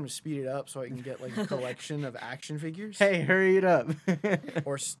 I just want him to speed it up so I can get like a collection of action figures Hey, hurry it up.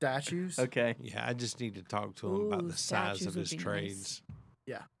 or statues. Okay. Yeah, I just need to talk to him about Ooh, the size statues of would his be nice. trades.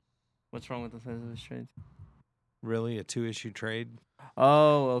 What's wrong with the size of his trades? Really, a 2-issue trade,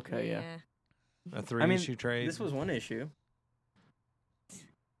 Oh, okay, yeah. a 3-issue trade. This was one issue.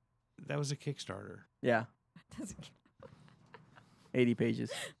 That was a Kickstarter. Yeah, Doesn't count. 80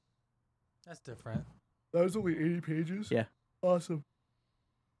 pages. That's different. That was only 80 pages. Yeah. Awesome.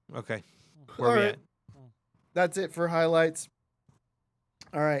 Okay, where All we right. at? That's it for highlights.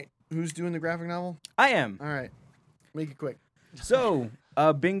 All right. Who's doing the graphic novel? I am. All right. Make it quick. So,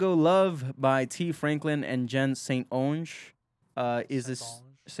 Bingo Love by T. Franklin and Jen St. Onge is this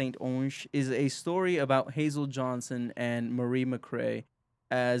St. Onge is a story about Hazel Johnson and Marie McRae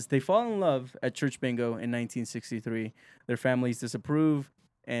as they fall in love at church bingo in 1963. Their families disapprove,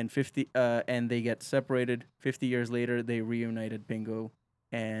 and they get separated. 50 years later, they reunite at bingo,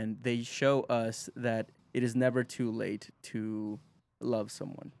 and they show us that it is never too late to love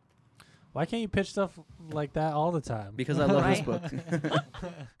someone. Why can't you pitch stuff like that all the time? Because I love this Right. book.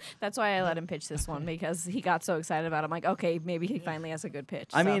 That's why I let him pitch this one because he got so excited about it. I'm like, okay, maybe he finally has a good pitch.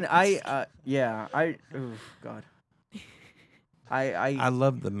 I So- mean, oh God. I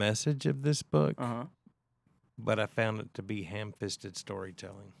love the message of this book, Uh-huh. but I found it to be ham-fisted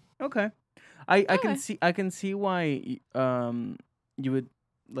storytelling. Okay. I can Okay. see why you would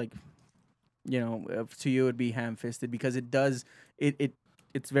like, to you it would be ham-fisted because it does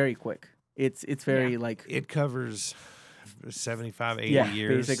it's very quick. It's very like It covers 75, 80 yeah,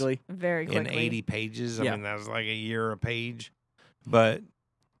 years basically. very in quickly. 80 pages. I Yeah. mean, that was like a year a page. But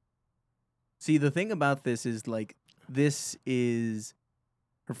See, the thing about this is like this is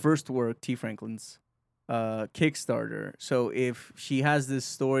her first work, T. Franklin's Kickstarter. So if she has this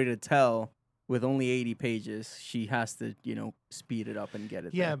story to tell with only 80 pages, she has to, speed it up and get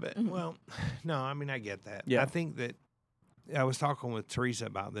it. yeah, there. but well, no, I mean, I get that. Yeah. I think that I was talking with Teresa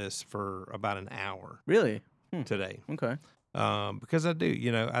about this for about an hour Really? today. Okay. Because I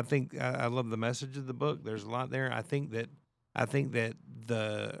do, I think I love the message of the book. There's a lot there. I think that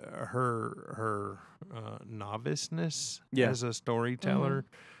her noviceness Yeah. as a storyteller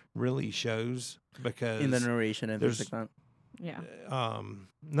really shows because In the narration and things there's- like that. Yeah.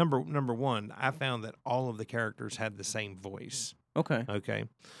 number one, I found that all of the characters had the same voice. Okay. Okay,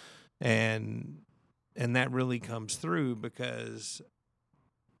 and that really comes through because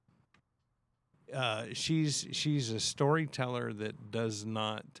she's a storyteller that does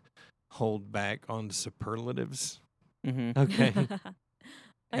not hold back on superlatives. Mm-hmm. Okay,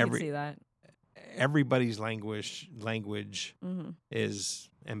 I Every- can see that. everybody's language Mm-hmm. is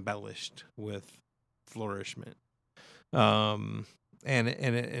embellished with flourishment. And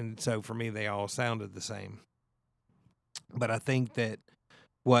so for me, they all sounded the same. But I think that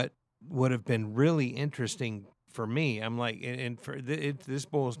what would have been really interesting for me, I'm like, this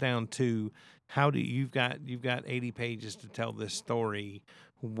boils down to how do you've got 80 pages to tell this story.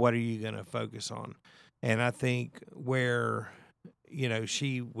 What are you going to focus on? And I think where,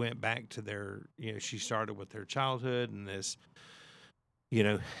 she went back to their, she started with their childhood and this,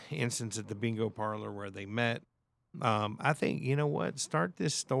 instance at the bingo parlor where they met. I think, start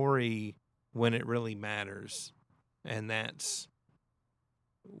this story when it really matters. And that's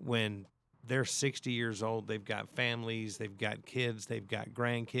when they're 60 years old, they've got families, they've got kids, they've got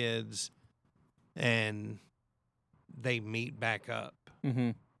grandkids, and they meet back up.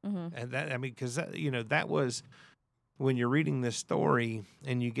 Mm-hmm. Mm-hmm. And that, I mean, because, that was when you're reading this story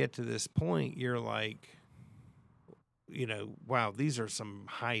and you get to this point, you're like, wow, these are some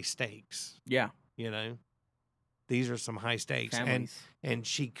high stakes, Yeah. These are some high stakes. Families. And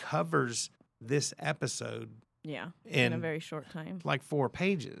she covers this episode Yeah. In a in very short time. like 4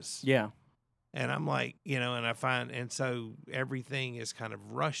 pages. Yeah. And I'm like, and I find, and so everything is kind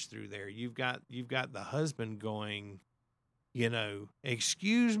of rushed through there. You've got the husband going,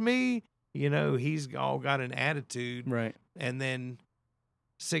 excuse me, he's all got an attitude. Right. And then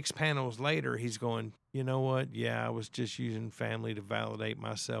 6 panels later, he's going, you know what? Yeah, I was just using family to validate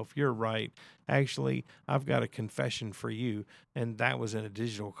myself. You're right. Actually, I've got a confession for you. And that was in a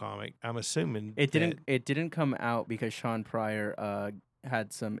digital comic. I'm assuming It didn't come out because Sean Pryor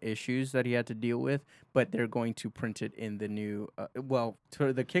had some issues that he had to deal with, but they're going to print it in the new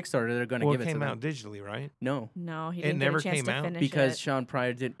for the Kickstarter they're going to well, give it it to came them. out digitally, right? No, No, he It didn't never get a chance came to out? finish because it. Sean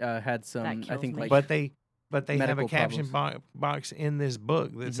Pryor had some I kills think me. like But they have a medical caption box in this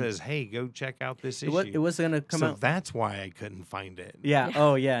book that Mhm. says, "Hey, go check out this it issue." was going to come so out. that's why I couldn't find it. Yeah. Yeah.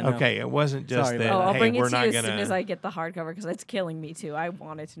 Oh yeah. No. Okay, it wasn't just Sorry that. about Oh, I'll Hey, bring it we're to not you as gonna. soon as I get the hardcover because it's killing me too. I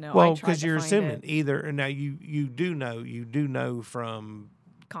wanted to know. well, because because you're assuming either now you do know from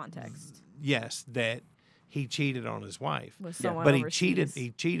context. Yes, that he cheated on his wife. With someone But overseas.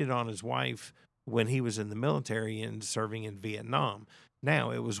 he cheated on his wife when he was in the military and serving in Vietnam.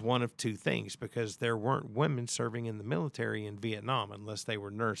 Now, it was one of two things, because there weren't women serving in the military in Vietnam unless they were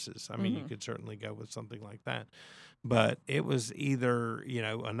nurses. I mean, you could certainly go with something like that. But it was either, you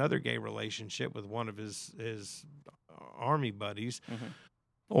know, another gay relationship with one of his army buddies,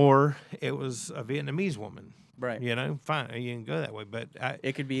 or it was a Vietnamese woman. Right. You know, fine, you can go that way. But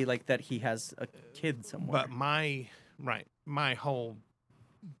It could be like that he has a kid somewhere. But my whole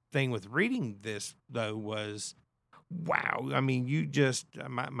thing with reading this though was, wow. I mean, you just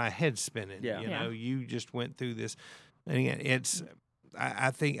my head's spinning. Yeah. You know, you just went through this, and again, it's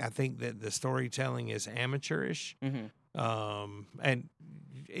I think that the storytelling is amateurish. And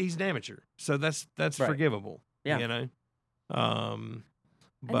he's an amateur, so that's Right. forgivable. Yeah. You know,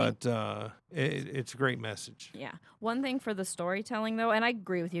 but it's a great message. Yeah. One thing for the storytelling, though, and I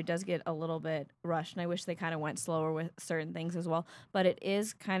agree with you, it does get a little bit rushed, and I wish they kind of went slower with certain things as well. But it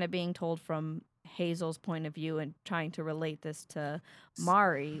is kind of being told from Hazel's point of view and trying to relate this to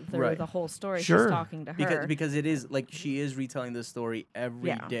Mari through Right. the whole story. Sure. She's talking to her. Because it is like she is retelling this story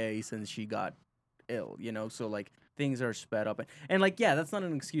every day Yeah. since she got ill, you know, so like things are sped up, and like that's not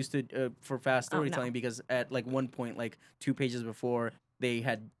an excuse to for fast Oh, no. storytelling, because at like one point, like 2 pages before, they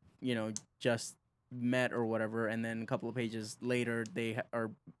had, you know, just met or whatever, and then a couple of pages later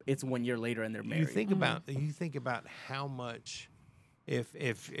are it's 1 year later and they're married. You think about how much if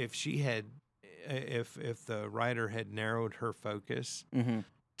she had if the writer had narrowed her focus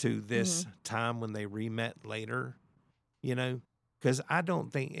to this time when they re-met later, you know, because I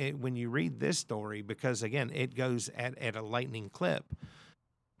don't think when you read this story, because again, it goes at a lightning clip,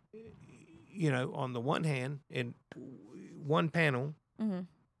 you know, on the one hand, in one panel,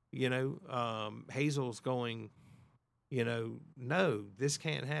 you know, Hazel's going, you know, no, this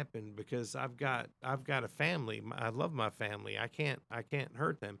can't happen because I've got a family. I love my family. I can't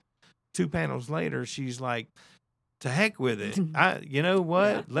hurt them. 2 panels later, she's like, to heck with it. You know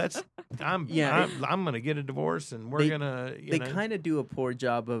what? I'm going to get a divorce, and we're going to, They kind of do a poor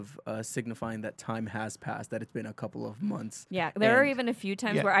job of signifying that time has passed, that it's been a couple of months. Yeah, there are even a few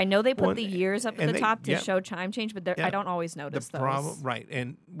times where I know they put the years up at the top to show time change, but I don't always notice the those. problem, right?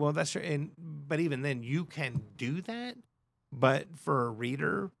 And well, that's but even then, you can do that. But for a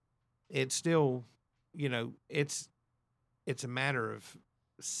reader, it's still, you know, it's a matter of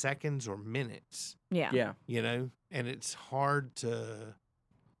seconds or minutes. Yeah. You know, and it's hard to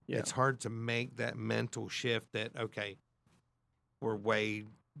make that mental shift that, okay, we're way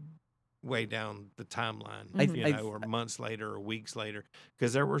down the timeline, you know, or months later or weeks later,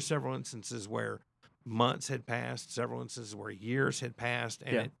 because there were several instances where months had passed, several instances where years had passed,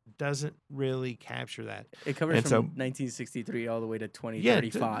 and it doesn't really capture that. It covers from 1963 all the way to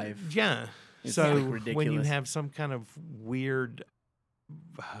 2035. Yeah. It's So like ridiculous. when you have some kind of weird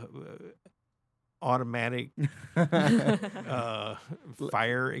automatic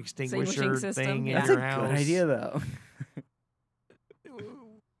fire extinguisher system, thing in yeah. your That's a house, good idea, though.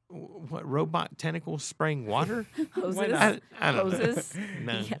 what, robot tentacles spraying water? Hoses. I don't Hoses.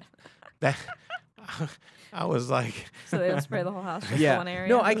 know. No, Yeah. that I was like, So they don't spray the whole house, just Yeah. one area.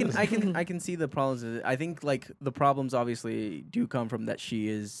 No, I can see the problems with it. I think like the problems obviously do come from that she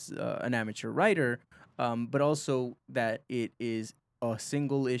is an amateur writer, but also that it is a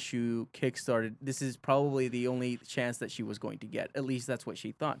single issue kickstarted. This is probably the only chance that she was going to get. At least that's what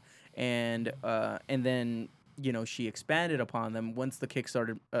she thought. And then, you know, she expanded upon them once the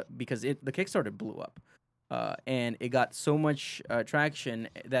Kickstarter, because the Kickstarter blew up, and it got so much traction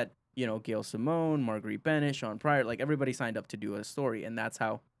that, you know, Gail Simone, Marguerite Bennett, Sean Pryor, like everybody signed up to do a story, and that's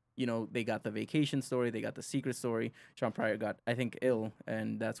how, you know, they got the vacation story, they got the secret story. Sean Pryor got, I think, ill,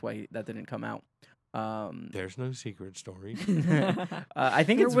 and that's why that didn't come out. there's no secret story. I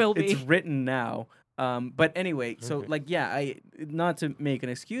think There will be. it's written now. But anyway, so Okay. like, yeah, not to make an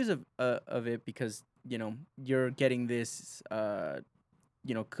excuse of it, because, you know, you're getting this,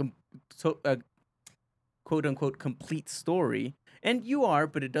 you know, quote unquote complete story, and you are,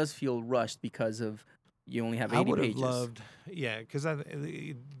 but it does feel rushed because of you only have 80 I would have pages. loved, yeah, because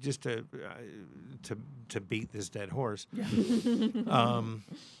just to beat this dead horse. Yeah.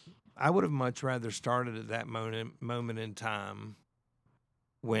 I would have much rather started at that moment in time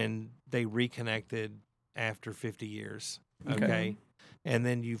when they reconnected after 50 years. Okay. And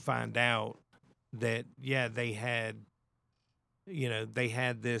then you find out that, yeah, they had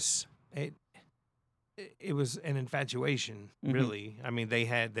this, it was an infatuation, really. I mean,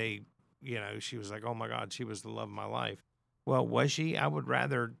 you know, she was like, oh my God, she was the love of my life. Well, was she? I would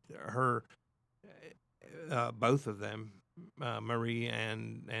rather her, both of them, Marie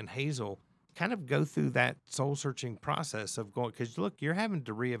and Hazel kind of go through that soul searching process of going, because look, you're having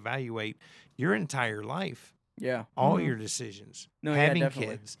to reevaluate your entire life, Yeah. all Mhm. your decisions, No, yeah, having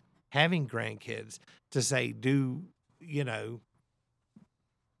definitely. kids, having grandkids, to say,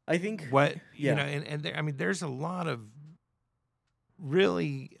 I think. what Yeah. and there, I mean, there's a lot of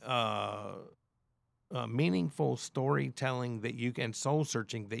really meaningful storytelling that you can, soul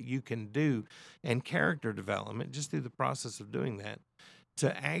searching that you can do, and character development just through the process of doing that,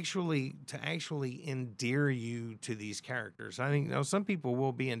 to actually endear you to these characters. I think some people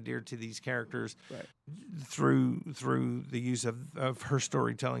will be endeared to these characters Right. through the use of her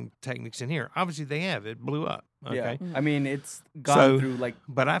storytelling techniques in here. Obviously, they have. It blew up. Okay. Yeah. Mhm. I mean, it's gone So, through like.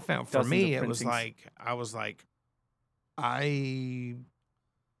 but I found, for dozens me, of it was printings. like,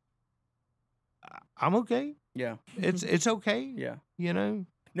 I'm okay. Yeah. It's okay. Yeah. You know.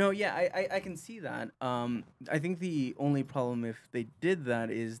 No, yeah, I can see that. I think the only problem if they did that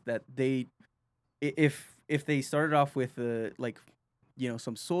is that if they started off with like,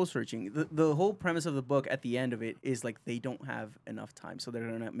 some soul searching, the whole premise of the book at the end of it is like they don't have enough time, so they're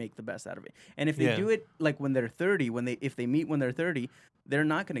gonna make the best out of it. And if they Yeah. do it like when they're 30, if they meet when they're 30, they're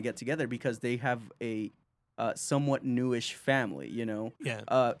not gonna get together because they have a somewhat newish family,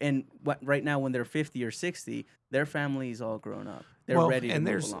 Yeah. And right now when they're 50 or 60, their family's all grown up. They're Well, ready to and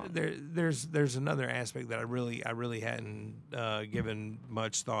move along. there's another aspect that I really hadn't given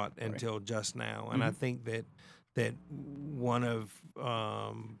much thought until just now, and I Mhm. think that one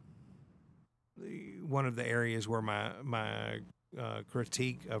of the areas where my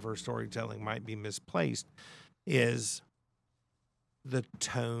critique of her storytelling might be misplaced is the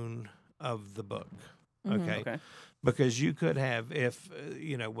tone of the book. Mhm. Okay. Okay. Because you could have, if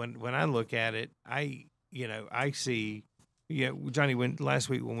when I look at it, I see, Johnny, when last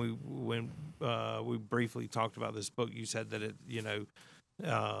week when we briefly talked about this book, you said that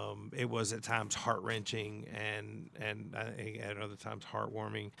it was at times heart-wrenching and at other times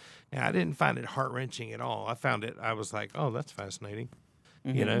heartwarming, and I didn't find it heart-wrenching at all. I was like, oh, that's fascinating.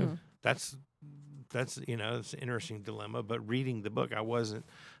 Mhm. Mhm. That's it's an interesting dilemma. But reading the book, I wasn't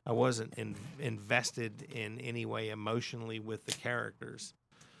invested in any way emotionally with the characters,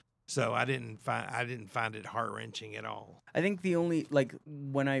 so I didn't find it heart wrenching at all. I think the only like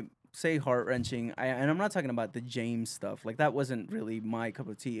when I say heart wrenching, and I'm not talking about the James stuff. Like that wasn't really my cup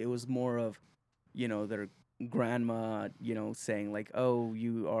of tea. It was more of, their grandma, saying like, "Oh,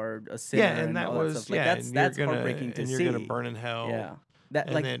 you are a sinner," Yeah, and that all that was stuff. Like and that's you're gonna heartbreaking to and see. you're gonna burn in hell. Yeah, that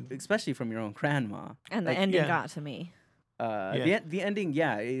and like then- especially from your own grandma. And the Like, ending yeah. got to me. Yeah. The ending,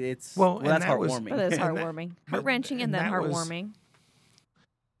 yeah, it's Well, and that's that was- heartwarming. But it's And that- heartwarming. but- Heart wrenching and and then that was- heartwarming.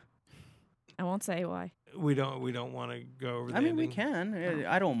 I won't say why. we don't want to go over. The I mean, we ending. can.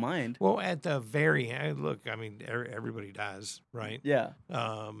 I don't mind. Well, at the very end, look, I mean, everybody dies, right? Yeah.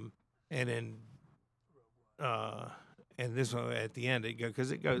 And then, and this one at the end, it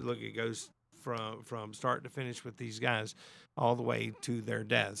goes from start to finish with these guys, all the way to their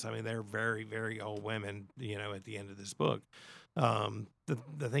deaths. I mean, they're very, very old women, at the end of this book.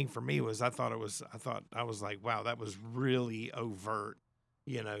 The thing for me was, I was like, wow, that was really overt,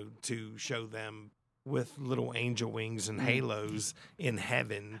 to show them with little angel wings and halos in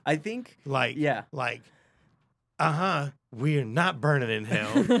heaven, I think. like, Yeah. like, we're not burning in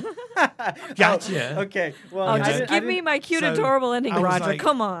hell. Gotcha. Oh, okay. Well, Oh, You know, just give me my cute, so adorable ending, I was Roger. like-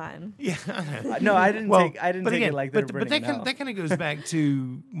 Come on. Yeah. No, I didn't Well, take. I didn't but take again, it like they're but burning that in hell. kind of goes back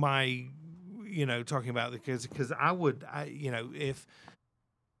to my, talking about because if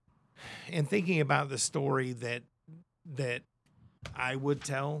in thinking about the story that I would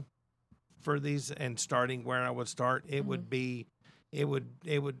tell for these, and starting where I would start, it would be, it wouldn't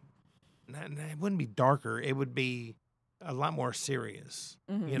be darker. It would be a lot more serious,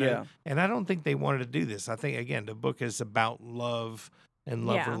 Mhm. Yeah. And I don't think they wanted to do this. I think, again, the book is about love and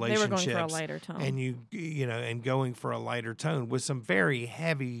love Yeah, they were relationships. going for a lighter tone. And and going for a lighter tone with some very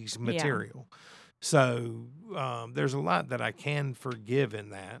heavy material. So there's a lot that I can forgive in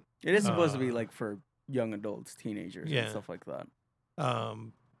that. It is supposed to be Uh, like for young adults, teenagers, yeah. and stuff like that.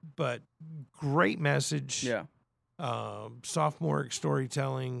 But great message. Yeah. Sophomore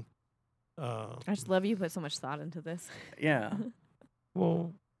storytelling. I just love you put so much thought into this. Yeah.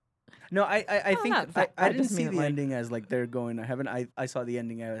 Well, No, I think not that- I I didn't just see mean it the like- ending as like they're going to heaven. I saw the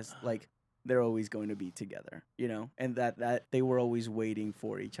ending as like they're always going to be together, and that they were always waiting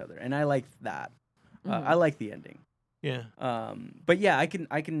for each other, and I liked that. Mhm. I like the ending. yeah. But yeah,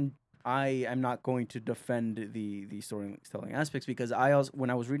 I am not going to defend the storytelling aspects because when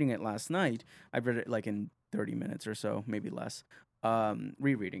I was reading it last night, I read it like in 30 minutes or so, maybe less.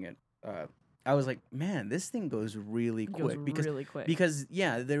 Rereading it, I was like, man, this thing goes really It goes quick really quick. because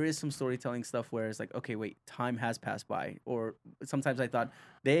there is some storytelling stuff where it's like, okay, wait, time has passed by, or sometimes I thought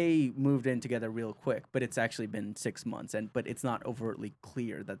they moved in together real quick, but it's actually been 6 months, but it's not overtly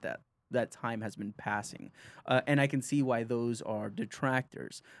clear that time has been passing, and I can see why those are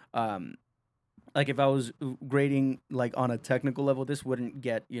detractors. Like if I was grading like on a technical level, this wouldn't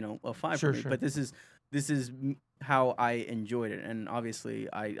get a 5 Sure, for me, sure. but this is how I enjoyed it, and obviously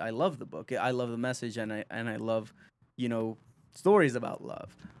I love the book. I love the message, and I love stories about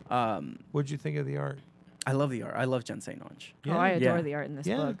love. What'd you think of the art? I love the art. I love Jensei Nonch. Oh, I adore Yeah. the art in this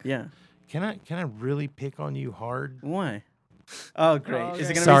Yeah. book. Yeah. Can I really pick on you hard? Why? Oh, great. Oh, Is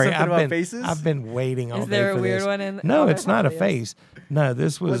it great. gonna Sorry, be something I've about been faces? I've been waiting all Is day there a for weird this. one in? No, oh, there it's not a probably is. face. No,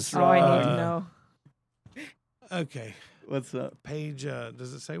 this was. What's Oh, I need to wrong? know. Okay, What's up? page.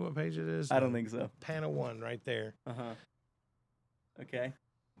 Does it say what page it is? I don't No. think so. Panel 1, right there. Okay.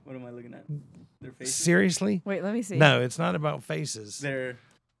 What am I looking at? Their faces. Seriously? Wait, let me see. No, it's not about faces. They're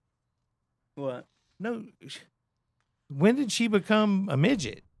what? No. When did she become a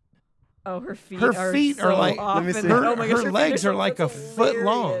midget? Oh, her feet. Her are feet so are like- off Let me and- see. oh my gosh, Her feet legs so- are like that's a foot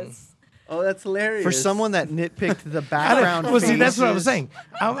long. hilarious. Oh, that's hilarious. For someone that nitpicked the I background, don't- well, see, that's what I was faces, saying.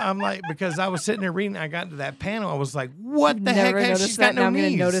 I'm like, because I was sitting there reading, I got to that panel, I was like, what I've the heck? never Has noticed she's that. got no Now I'm knees?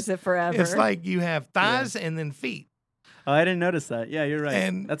 gonna notice it forever. It's like you have thighs and then feet. Oh, I didn't notice that. Yeah, you're right.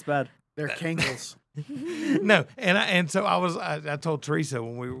 And- That's bad. They're cankles. No, and so I told Teresa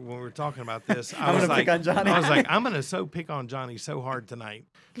when we were talking about this, I I'm was gonna like, pick on Johnny. I was like, I'm gonna pick on Johnny so hard tonight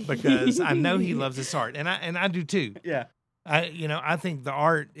because I know he loves this art, and I do too. Yeah. I think the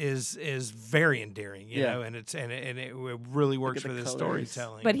art is very endearing, you Yeah. know, and it really works at for the this colors.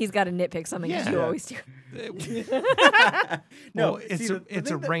 storytelling. But he's got to nitpick something as Yeah. you always do. No, Well, it's see, a the it's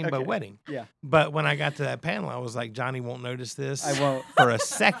a thing that- rainbow okay. wedding. Yeah. But when I got to that panel, I was like, Johnny won't notice this. I won't. for a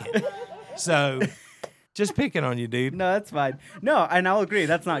second. So, just picking on you, dude. No, that's fine. No, and I'll agree.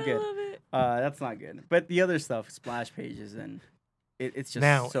 That's not I good. love it. That's not good. But the other stuff, splash pages, and it's just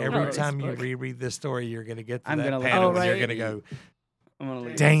Now, so every good. time you book. reread this story, you're going to get to I'm that gonna look at panel it. and you're Oh, going to right. go, I'm gonna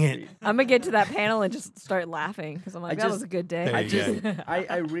look at Dang this it. tweet. I'm gonna get to that panel and just start laughing because I'm like, that just- was a good day. There I you just, go.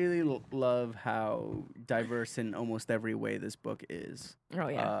 I really love how diverse in almost every way this book is. Oh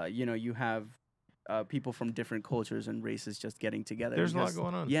yeah. You have people from different cultures and races just getting together. there's a lot because-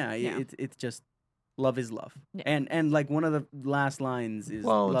 going on. Yeah, Yeah. it's just love is love, Yeah. and like one of the last lines is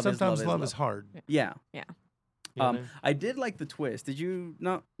Well, love sometimes is love is hard. Yeah. you Um, know? I did like the twist. Did you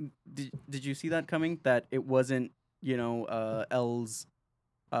not? Did you see that coming? That it wasn't Elle's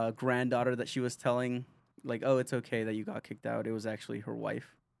granddaughter that she was telling, like, oh, it's okay that you got kicked out. It was actually her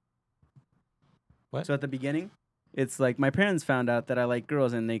wife. What? So at the beginning, it's like my parents found out that I like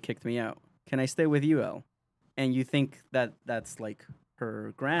girls and they kicked me out. Can I stay with you, Elle? And you think that that's like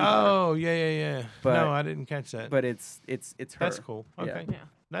her granddaughter, Oh, yeah. But- no, I didn't catch that. but it's her. That's cool. Yeah. Okay. Yeah.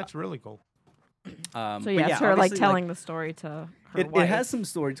 That's really cool. So but yeah, it's her like obviously, telling the story to her It wife. has some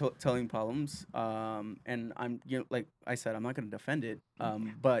storytelling problems, and I'm like I said, I'm not going to defend it.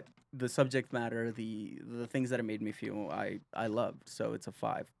 But the subject matter, the things that it made me feel, I loved. So it's a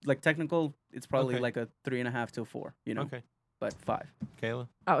 5. Like technical, it's probably Okay. like a 3.5 to a 4. Okay. But 5. Kayla?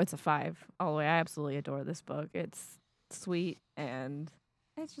 Oh, it's a 5 all the way. I absolutely adore this book. It's sweet and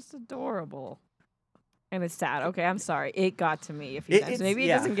it's just adorable. And it's sad. Okay, I'm sorry. It got to me a few times. It's- Maybe it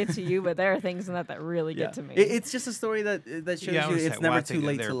yeah. doesn't get to you, but there are things in that really Yeah. get to me. It's just a story that shows Yeah, I you was it's saying, well, never I think too that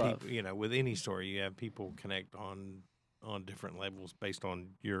late there to are love. people, with any story, you have people connect on different levels based on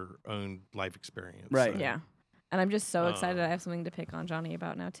your own life experience. Right. So, Yeah. And I'm just so excited Um, I have something to pick on Johnny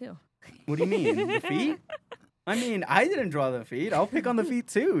about now too. What do you mean? The feet? I mean, I didn't draw the feet. I'll pick on the feet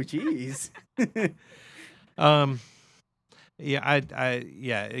too. Jeez.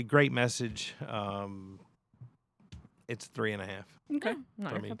 Yeah, a great message. It's 3.5. Okay. Not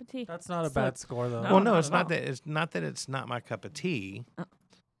For your me. cup of tea. That's not a Still- bad score though. No, Well, no, not it's at not all. that. It's not that it's not my cup of tea.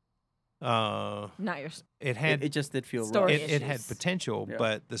 Not your It had It just did feel Story rushed. it had issues. potential, Yeah.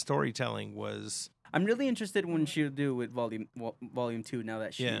 but the storytelling was I'm really interested when she'll do with volume 2 now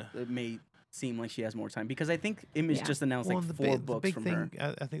that she Yeah. it may seem like she has more time because I think Image Yeah. just announced like the 4 big, books the big from thing.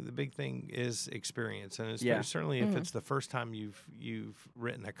 her. I think the big thing is experience, and it's Yeah. certainly if Mhm. it's the first time you've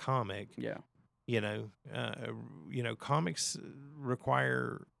written a comic. Yeah. Comics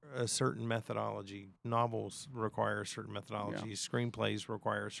require a certain methodology. Novels require a certain methodology. Screenplays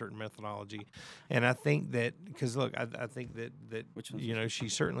require a certain methodology. And I think that, because look, I think that Which one's she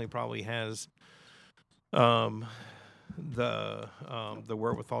certainly probably has the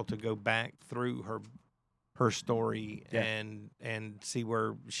wherewithal to go back through her her story Yeah. and see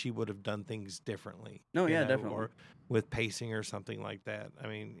where she would have done things differently. No, you yeah, know, definitely. Or with pacing or something like that. I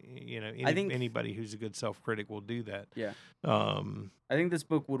mean, I think- anybody who's a good self-critic will do that. Yeah. I think this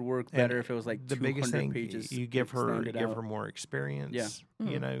book would work better if it was like the 200 biggest thing pages. you give her extended out. more experience.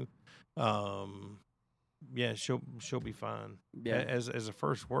 You know, yeah, she'll be fine. Yeah. As a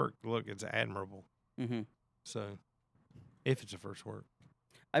first work, look, it's admirable. Mm-hmm. So, if it's a first work,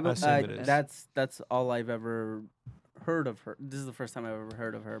 I assume it is. That's all I've ever heard of her. This is the first time I've ever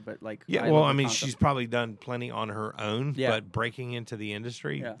heard of her. But like, yeah. love Well, the I mean, concept. she's probably done plenty on her own. Yeah. But breaking into the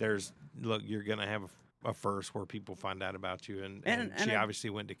industry, Yeah. you're gonna have a first where people find out about you, and And she I- obviously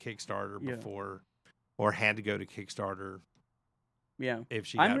went to Kickstarter Yeah. before, or had to go to Kickstarter Yeah. if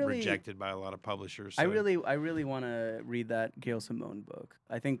she I'm got really- rejected by a lot of publishers. I so really want to read that Gail Simone book.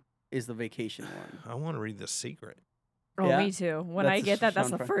 I think is the vacation one. I want to read The Secret. Oh, Yeah? me too. When That's I a get that, that's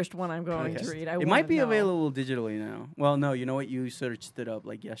Sean the Fry- first one I'm going Okay. to read. It might be available digitally now. Well, no, you know what? You searched it up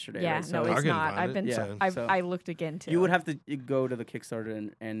like yesterday. Yeah, right? no, I it's couldn't not. find I've it, been. yeah, so- I looked again too. You would have to go to the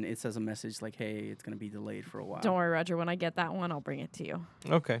Kickstarter and it says a message like, "Hey, it's gonna be delayed for a while." Don't worry, Roger. When I get that one, I'll bring it to you.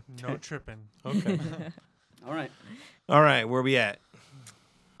 Okay. No tripping. Okay. All right. All right. Where we at?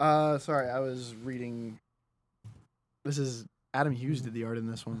 Sorry, I was reading. This is Adam Hughes did the art in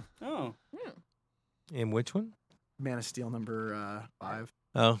this one. Oh, In which one? Man of Steel number 5.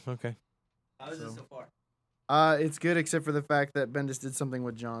 Oh, okay. how is it So- so far? It's good except for the fact that Bendis did something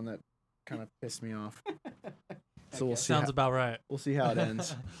with John that kind of pissed me off. So we'll see. Sounds about right. We'll see how it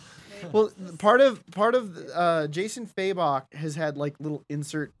ends. Well, part of Jason Fabok has had like little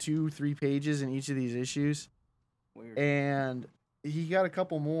insert 2-3 pages in each of these issues, Weird. and he got a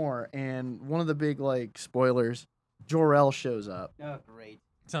couple more. And one of the big like spoilers, Jor-El shows up, Oh, great.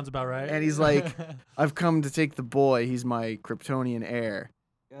 Sounds about right. and he's like, "I've come to take the boy. He's my Kryptonian heir."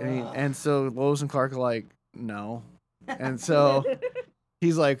 And so Lois and Clark are like, "No," and so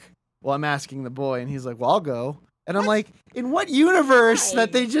he's like, "Well, I'm asking the boy," and he's like, "Well, I'll go." And I'm like, in what universe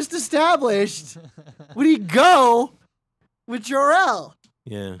that they just established would he go with Jor-El?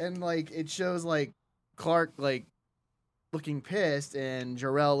 Yeah. And like it shows like Clark like looking pissed and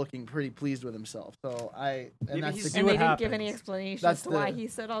Jor-El looking pretty pleased with himself. So Maybe that's he's- the And what they didn't give any happens. explanation That's as to why the- he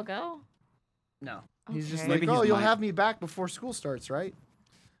said I'll go. no. He's just Okay. like, Maybe "Oh, he's you'll mine." have me back before school starts, right?"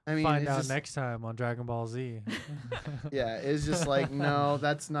 I mean, Find it's out just- next time on Dragon Ball Z. Yeah, it's just like, no,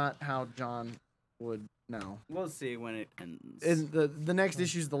 that's not how John would. No. We'll see when it ends. And the next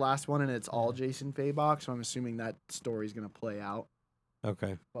issue is the last one, and it's all Jason Fabok, so I'm assuming that story's gonna play out.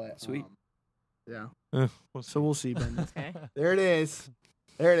 Okay. But Sweet. yeah. We'll So we'll see, Ben. Okay. There it is.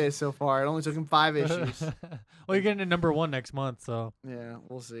 There it is so far. It only took him 5 issues. Well, you're getting to number 1 next month, so. Yeah,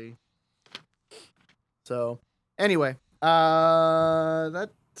 we'll see. So anyway, that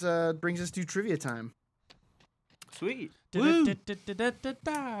brings us to trivia time. Sweet. Woo.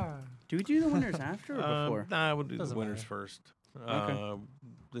 Da-da-da-da-da-da-da. Do we do the winners after or before? Nah, we'll do Doesn't the winners matter. first. Okay.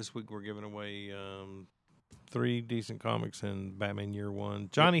 This week we're giving away 3 decent comics in Batman Year 1.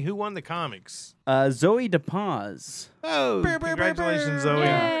 Johnny, who won the comics? Zoe DePaz. Oh, congratulations, Zoe.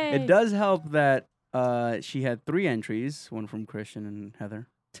 Yay. It does help that she had 3 entries, one from Christian and Heather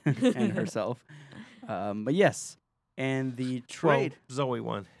and herself. But yes, and the trade. Well, Zoe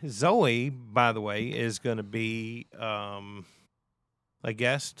won. Zoe, by the way, is going to be a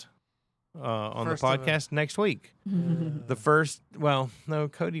guest on First the of a- podcast next week. The first, well, no,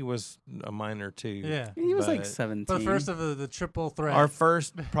 Cody was a minor too. Yeah. He was like but 17. But the first of the triple threat. Our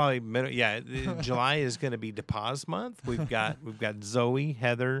first, probably middle, yeah. July is going to be DePaz month. We've got Zoe,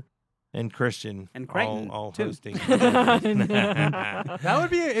 Heather, and Christian And Crichton, all too. hosting. That would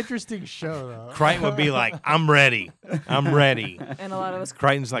be an interesting show, though. Crichton would be like, "I'm ready, I'm ready." And a lot of us,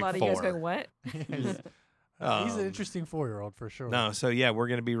 Crichton's a like lot of you guys 4. going, what? He's an Um, interesting 4-year-old for sure. No, so yeah, we're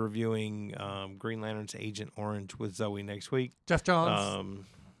going to be reviewing Green Lantern's Agent Orange with Zoe next week. Jeff Johns.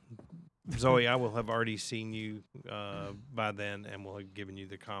 Zoe, I will have already seen you by then, and we'll have given you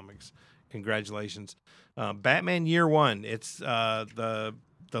the comics. Congratulations. Batman Year 1. It's the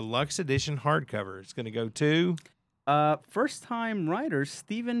Deluxe Edition hardcover. It's going to go to... first time writer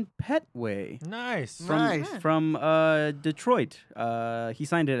Stephen Petway Nice. from, Nice. from Detroit. He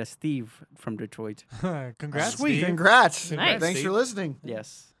signed it as Steve from Detroit. Congrats, Sweet. Steve. Congrats. Nice. Thanks Steve. for listening.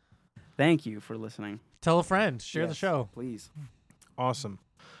 Yes. Thank you for listening. Tell a friend. Share the Yes, show. please. Awesome.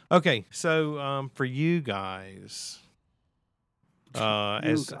 Okay, so for you guys,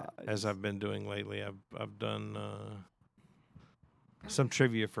 as I've been doing lately, I've done some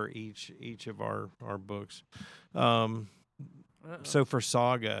trivia for each of our books. So for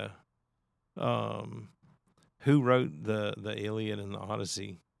Saga, who wrote the Iliad and the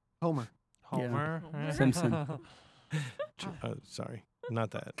Odyssey? Homer. Homer. Simpson. Sorry,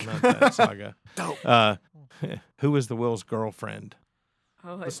 not that Saga. Dope. Who was the Will's girlfriend?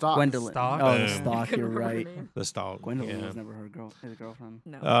 Oh, The stock. Gwendolyn. Stalk? Oh, the Boom. Stalk. Couldn't You're remember her right. name. The Stalk. Gwendolyn Yeah. was never his girlfriend.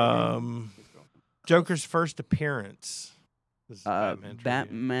 No. His girlfriend. Joker's first appearance. This is Batman. trivia.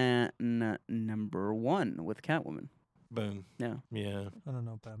 Batman number 1 with Catwoman. Boom. Yeah. Yeah. I don't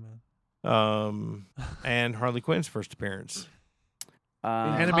know Batman. And Harley Quinn's first appearance.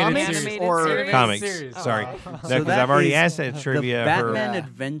 Animated comics series. or series? Comics. Series. Sorry. Oh. No, So because that I've already is asked that trivia. The Batman Yeah.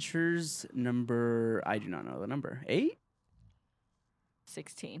 Adventures number. I do not know the number. 8?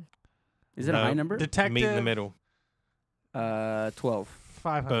 16. Is it a No. high number? Detective. Meet in the middle. 12.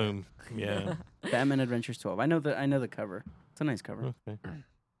 500. Boom. Yeah. Batman Adventures 12. I know the cover. It's a nice cover.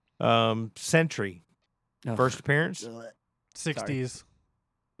 Okay. Sentry. Oh. First appearance. 60s.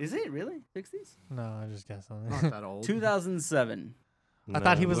 Is it really 60s? No, I just guessed on Not it. that old. 2007. I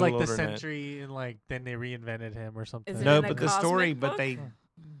thought he No, was a like little the older than that. Sentry, and like then they reinvented him or something. it No, in a but the story, cosmic but book? they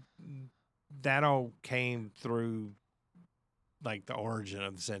that all came through like the origin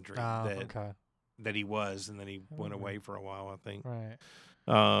of the Sentry Oh, that okay. that he was, and then he went Okay. away for a while, I think. Right.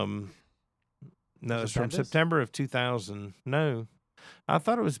 No, Was it's it from Bendis? September of 2000. No, I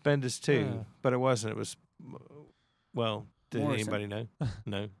thought it was Bendis too, Yeah. but it wasn't. It was, well, did Morrison. anybody know?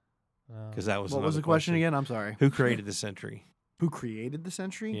 No, No. because that was What was another the question again? I'm sorry. Who created the Sentry? Who created the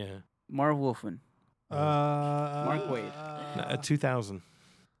Sentry? Yeah, Marv Wolfman. Mark Wade. 2000.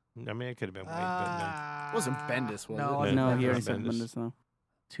 I mean, it could have been Wade, but It wasn't Bendis, was no, it? No, No, he Bendis. already said Bendis. Bendis. No. no.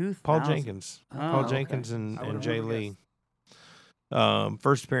 2000. Paul Jenkins. Oh, Paul okay. Jenkins and I would've Jay never Lee.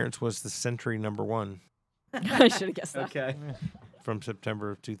 First appearance was the Sentry number 1 I should have guessed that. Okay. from September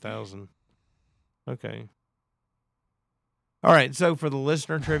of 2000. Okay. All right. So for the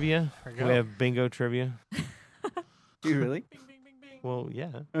listener trivia, There we we go. have bingo trivia. Do you really? Well,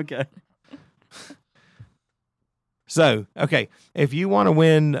 yeah. Okay. So, okay, if you want to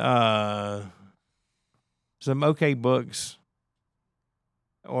win some okay books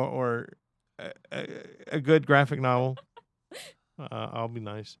or a good graphic novel, I'll be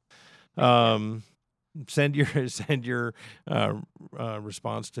nice. Send your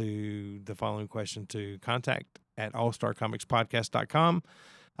response to the following question to contact@allstarcomicspodcast.com.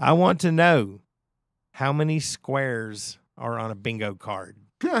 I want to know how many squares are on a bingo card.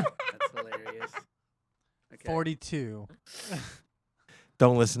 That's hilarious. Okay. 42.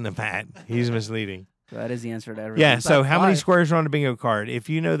 Don't listen to Matt. He's misleading. So that is the answer to everything. Yeah, so That's how many 5. squares are on a bingo card? If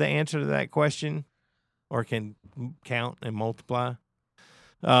you know the answer to that question or can count and multiply,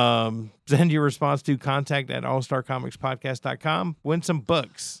 send your response to contact@allstarcomicspodcast.com. Win some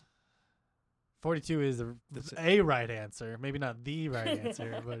books. 42 is That's a right answer. Maybe not the right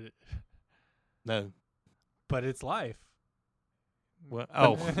answer, No. but it's life. Well,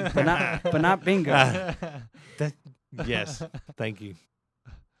 oh, but not bingo. yes. Thank you.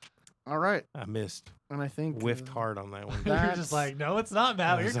 All right. I missed. And I think Whiffed hard on that one. You're That's- just like, no, it's not,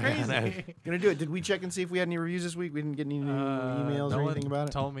 Matt. I You're was like, I know. crazy. Gonna do it. Did we check and see if we had any reviews this week? We didn't get any new emails no or one anything about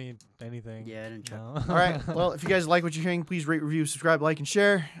it. told me anything. Yeah, I didn't check. No. All right. Well, if you guys like what you're hearing, please rate, review, subscribe, like, and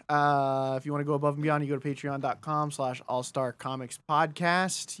share. If you want to go above and beyond, you go to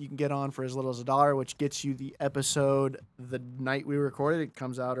patreon.com/allstarcomicspodcast. You can get on for as little as $1, which gets you the episode the night we recorded. It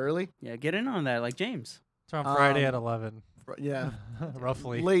comes out early. Yeah, get in on that, like James. It's on Friday at Um, 11. Yeah.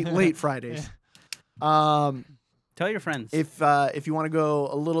 Roughly. late Fridays. Tell your friends. If you want to go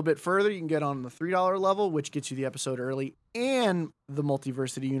a little bit further, you can get on the $3 level, which gets you the episode early, and the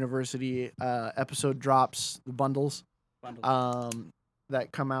Multiversity University episode drops, the bundles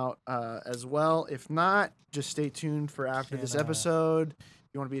that come out as well. If not, just stay tuned for after this Can, episode. If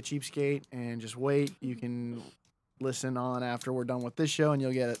you want to be a cheapskate and just wait, you can listen on after we're done with this show, and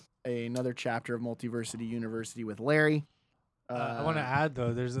you'll get another chapter of Multiversity University with Larry. I want to add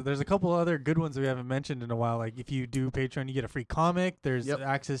though, there's a couple other good ones we haven't mentioned in a while. Like if you do Patreon, you get a free comic. There's Yep.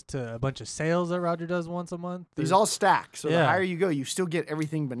 access to a bunch of sales that Roger does once a month. These all stack, so the Yeah. higher you go, you still get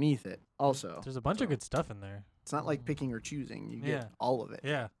everything beneath it. Also, There's a bunch of good stuff in there. it's not like picking or choosing; you get Yeah. all of it.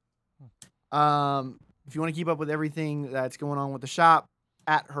 Yeah. If you want to keep up with everything that's going on with the shop,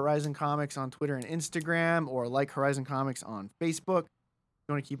 at Horizon Comics on Twitter and Instagram, or like Horizon Comics on Facebook. If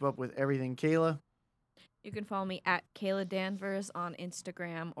you want to keep up with everything, Kayla. You can follow me at Kayla Danvers on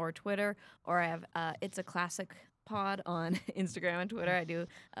Instagram or Twitter, or I have It's a Classic Pod on Instagram and Twitter. I do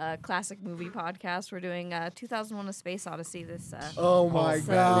a classic movie podcast. We're doing 2001: A Space Odyssey this. Oh my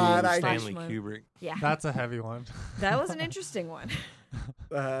so God! I- Stanley Slash Kubrick. Yeah, That's a heavy one. that was an interesting one.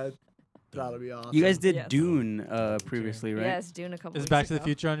 That'll be awesome. you guys did Yes. Dune previously, right? Yes, doing a couple. Is weeks Back to the ago.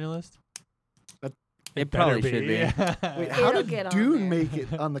 Future on your list? It better probably should be. Wait, how It'll did get on Dune there. make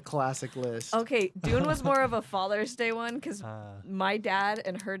it on the classic list? Okay, Dune was more of a Father's Day one because Uh, my dad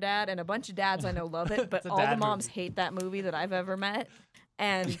and her dad and a bunch of dads I know love it, but It's a all the dad moms movie. hate that movie that I've ever met.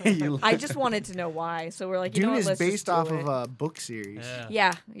 And You I just wanted to know why. So we're like, you know Dune what, is let's based just do off it. of a book series,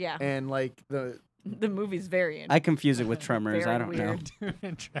 Yeah. and like the The movie's very I confuse it with Tremors. Very I don't know. weird.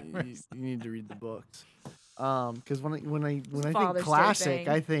 and you, Tremors. you need to read the books. Because when I think Father's Day classic, thing.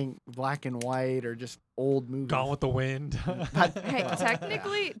 I think black and white or just old movies. Gone with the Wind. Hey,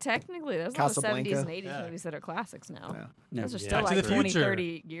 technically, there's a lot of 70s Casablanca. and 80s Yeah. movies that are classics now. Yeah. Yeah. Those are Yeah. still Back to like the 20, Future.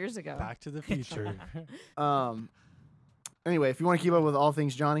 30 years ago. Back to the Future. Anyway, if you want to keep up with all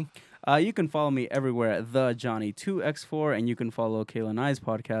things Johnny, You can follow me everywhere at the Johnny2X4, and you can follow Kayla and I's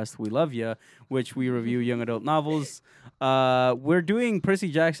podcast, We Love Ya, which we review young adult novels. We're doing Percy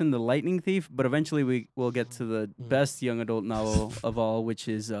Jackson, The Lightning Thief, but eventually we will get to the best young adult novel of all, which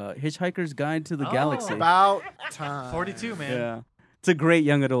is Hitchhiker's Guide to the Galaxy. about time. 42, man. Yeah, it's a great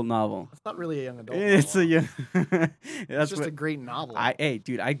young adult novel. It's not really a young adult. It's novel. a young. It's That's just what a great novel. hey,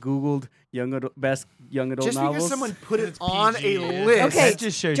 dude, I googled best young adult just novels. because someone put it It's on PG, a yeah. list. Okay, That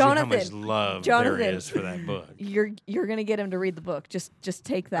just shows you how much Jonathan, love Jonathan. there is for that book. You're gonna get him to read the book. Just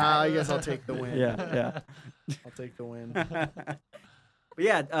take that. I guess I'll take the win. yeah. I'll take the win. But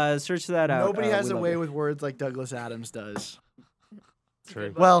yeah, search that out. Nobody has We a love way it. with words like Douglas Adams does.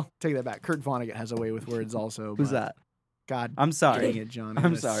 True. Well, take that back. Kurt Vonnegut has a way with words also. Who's but that? God I'm dang sorry. it, Johnny. I'm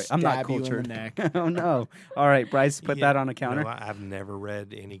gonna sorry. I'm not stab you in the cultured. neck. Oh no! All right, Bryce, put Yeah, that on a you counter. know, I've never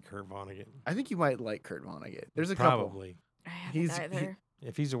read any Kurt Vonnegut. I think you might like Kurt Vonnegut. There's a couple. Probably. I haven't He's- either.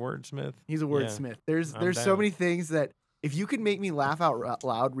 If he's a wordsmith. He's a Yeah. wordsmith. There's I'm so down. many things that if you could make me laugh out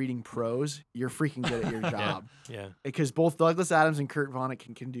loud reading prose, you're freaking good at your job. Yeah. Because both Douglas Adams and Kurt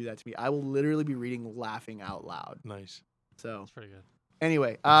Vonnegut can do that to me. I will literally be reading laughing out loud. Nice. So That's pretty good.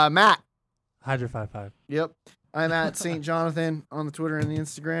 anyway, Matt. Hydra 55. Yep. I'm at St. Jonathan on the Twitter and the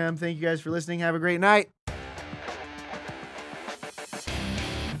Instagram. Thank you guys for listening. Have a great night.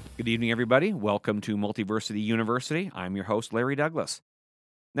 Good evening, everybody. Welcome to Multiversity University. I'm your host, Larry Douglas.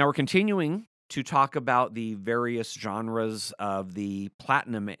 Now, we're continuing to talk about the various genres of the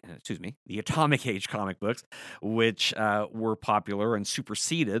the Atomic Age comic books, which were popular and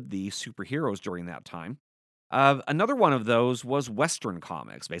superseded the superheroes during that time. Another one of those was Western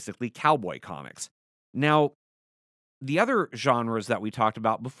comics, basically cowboy comics. Now, the other genres that we talked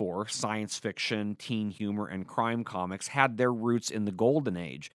about before, science fiction, teen humor, and crime comics, had their roots in the Golden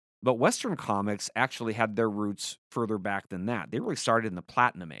Age. But Western comics actually had their roots further back than that. They really started in the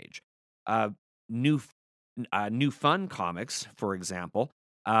Platinum Age. New Fun comics, for example,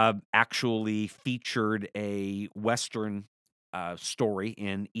 actually featured a Western story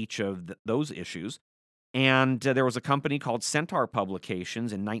in each of those issues. And there was a company called Centaur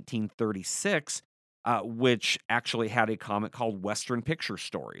Publications in 1936, which actually had a comic called Western Picture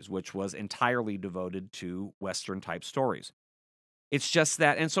Stories, which was entirely devoted to Western-type stories. It's just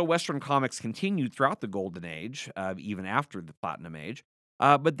that, and so Western comics continued throughout the Golden Age, even after the Platinum Age,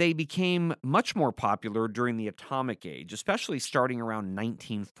 but they became much more popular during the Atomic Age, especially starting around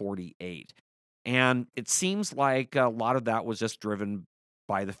 1948. And it seems like a lot of that was just driven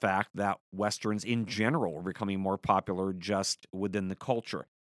by the fact that Westerns in general were becoming more popular just within the culture.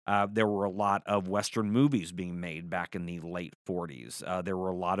 There were a lot of Western movies being made back in the late 40s. There were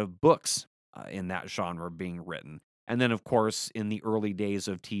a lot of books in that genre being written. And then, of course, in the early days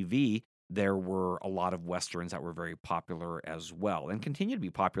of TV, there were a lot of Westerns that were very popular as well and continue to be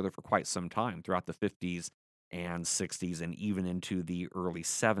popular for quite some time throughout the 50s and 60s and even into the early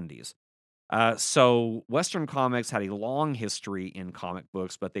 70s. So Western comics had a long history in comic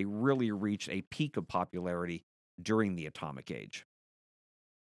books, but they really reached a peak of popularity during the Atomic Age.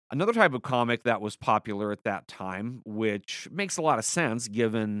 Another type of comic that was popular at that time, which makes a lot of sense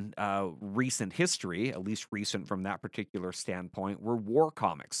given recent history, at least recent from that particular standpoint, were war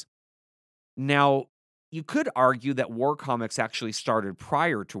comics. Now, you could argue that war comics actually started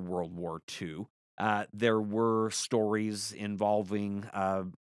prior to World War II. There were stories involving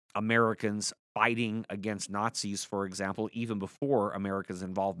Americans fighting against Nazis, for example, even before America's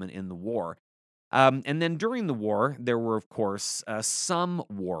involvement in the war. And then during the war, there were, of course, some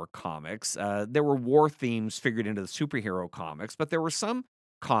war comics. There were war themes figured into the superhero comics, but there were some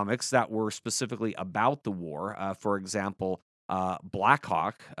comics that were specifically about the war. For example, Black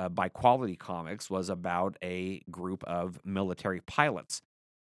Hawk by Quality Comics was about a group of military pilots.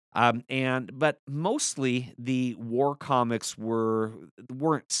 But mostly the war comics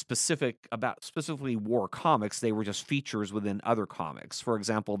weren't specifically war comics. They were just features within other comics. For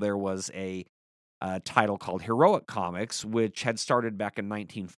example, there was a title called Heroic Comics, which had started back in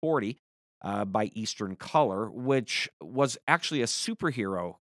 1940. by Eastern Color, which was actually a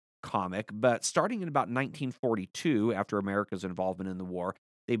superhero comic. But starting in about 1942, after America's involvement in the war,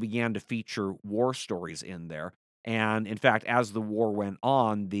 they began to feature war stories in there. And in fact, as the war went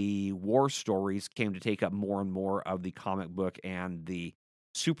on, the war stories came to take up more and more of the comic book, and the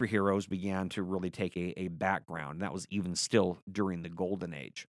superheroes began to really take a background. And that was even still during the Golden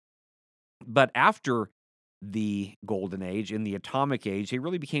Age. But after the Golden Age, in the Atomic Age, they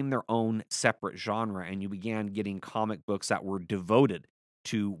really became their own separate genre, and you began getting comic books that were devoted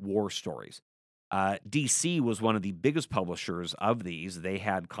to war stories. DC was one of the biggest publishers of these. They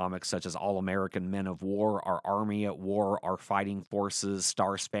had comics such as All American Men of War, Our Army at War, Our Fighting Forces,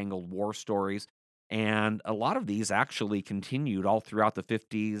 Star Spangled War Stories. And a lot of these actually continued all throughout the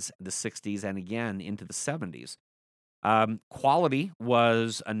 50s, the 60s, and again into the 70s. Quality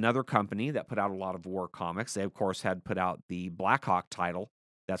was another company that put out a lot of war comics. They, of course, had put out the Black Hawk title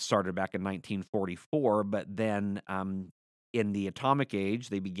that started back in 1944, but then in the Atomic Age,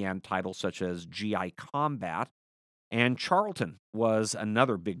 they began titles such as GI Combat, and Charlton was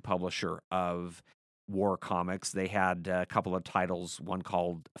another big publisher of war comics. They had a couple of titles, one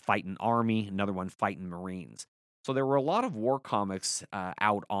called Fightin' Army, another one Fightin' Marines. So there were a lot of war comics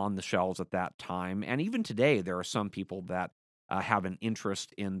out on the shelves at that time, and even today there are some people that have an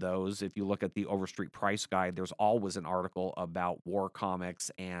interest in those. If you look at the Overstreet Price Guide, there's always an article about war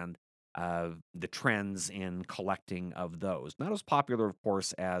comics and the trends in collecting of those. Not as popular, of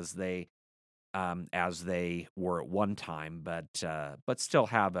course, as they were at one time, but still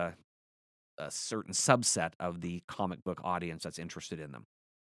have a certain subset of the comic book audience that's interested in them.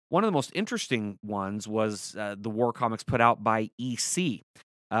 One of the most interesting ones was the war comics put out by EC,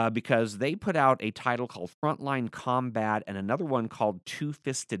 because they put out a title called Frontline Combat and another one called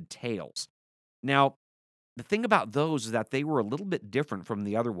Two-Fisted Tales. Now, the thing about those is that they were a little bit different from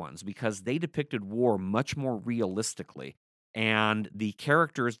the other ones because they depicted war much more realistically, and the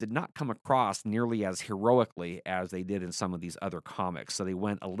characters did not come across nearly as heroically as they did in some of these other comics, so they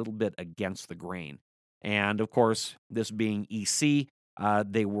went a little bit against the grain. And, of course, this being EC,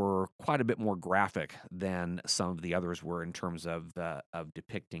 they were quite a bit more graphic than some of the others were in terms of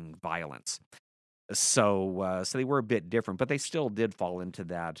depicting violence. So they were a bit different, but they still did fall into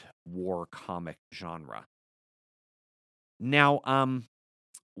that war comic genre. Now,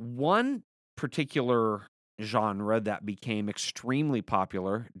 one particular genre that became extremely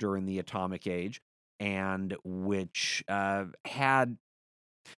popular during the Atomic Age and which had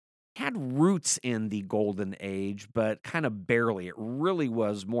roots in the Golden Age, but kind of barely. It really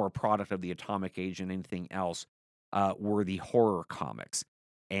was more a product of the Atomic Age than anything else, were the horror comics.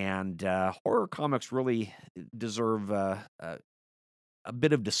 And horror comics really deserve a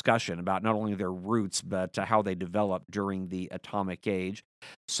bit of discussion about not only their roots, but how they developed during the Atomic Age.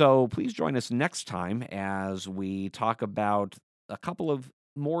 So please join us next time as we talk about a couple of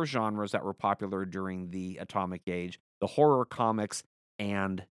more genres that were popular during the Atomic Age, the horror comics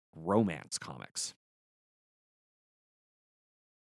and romance comics.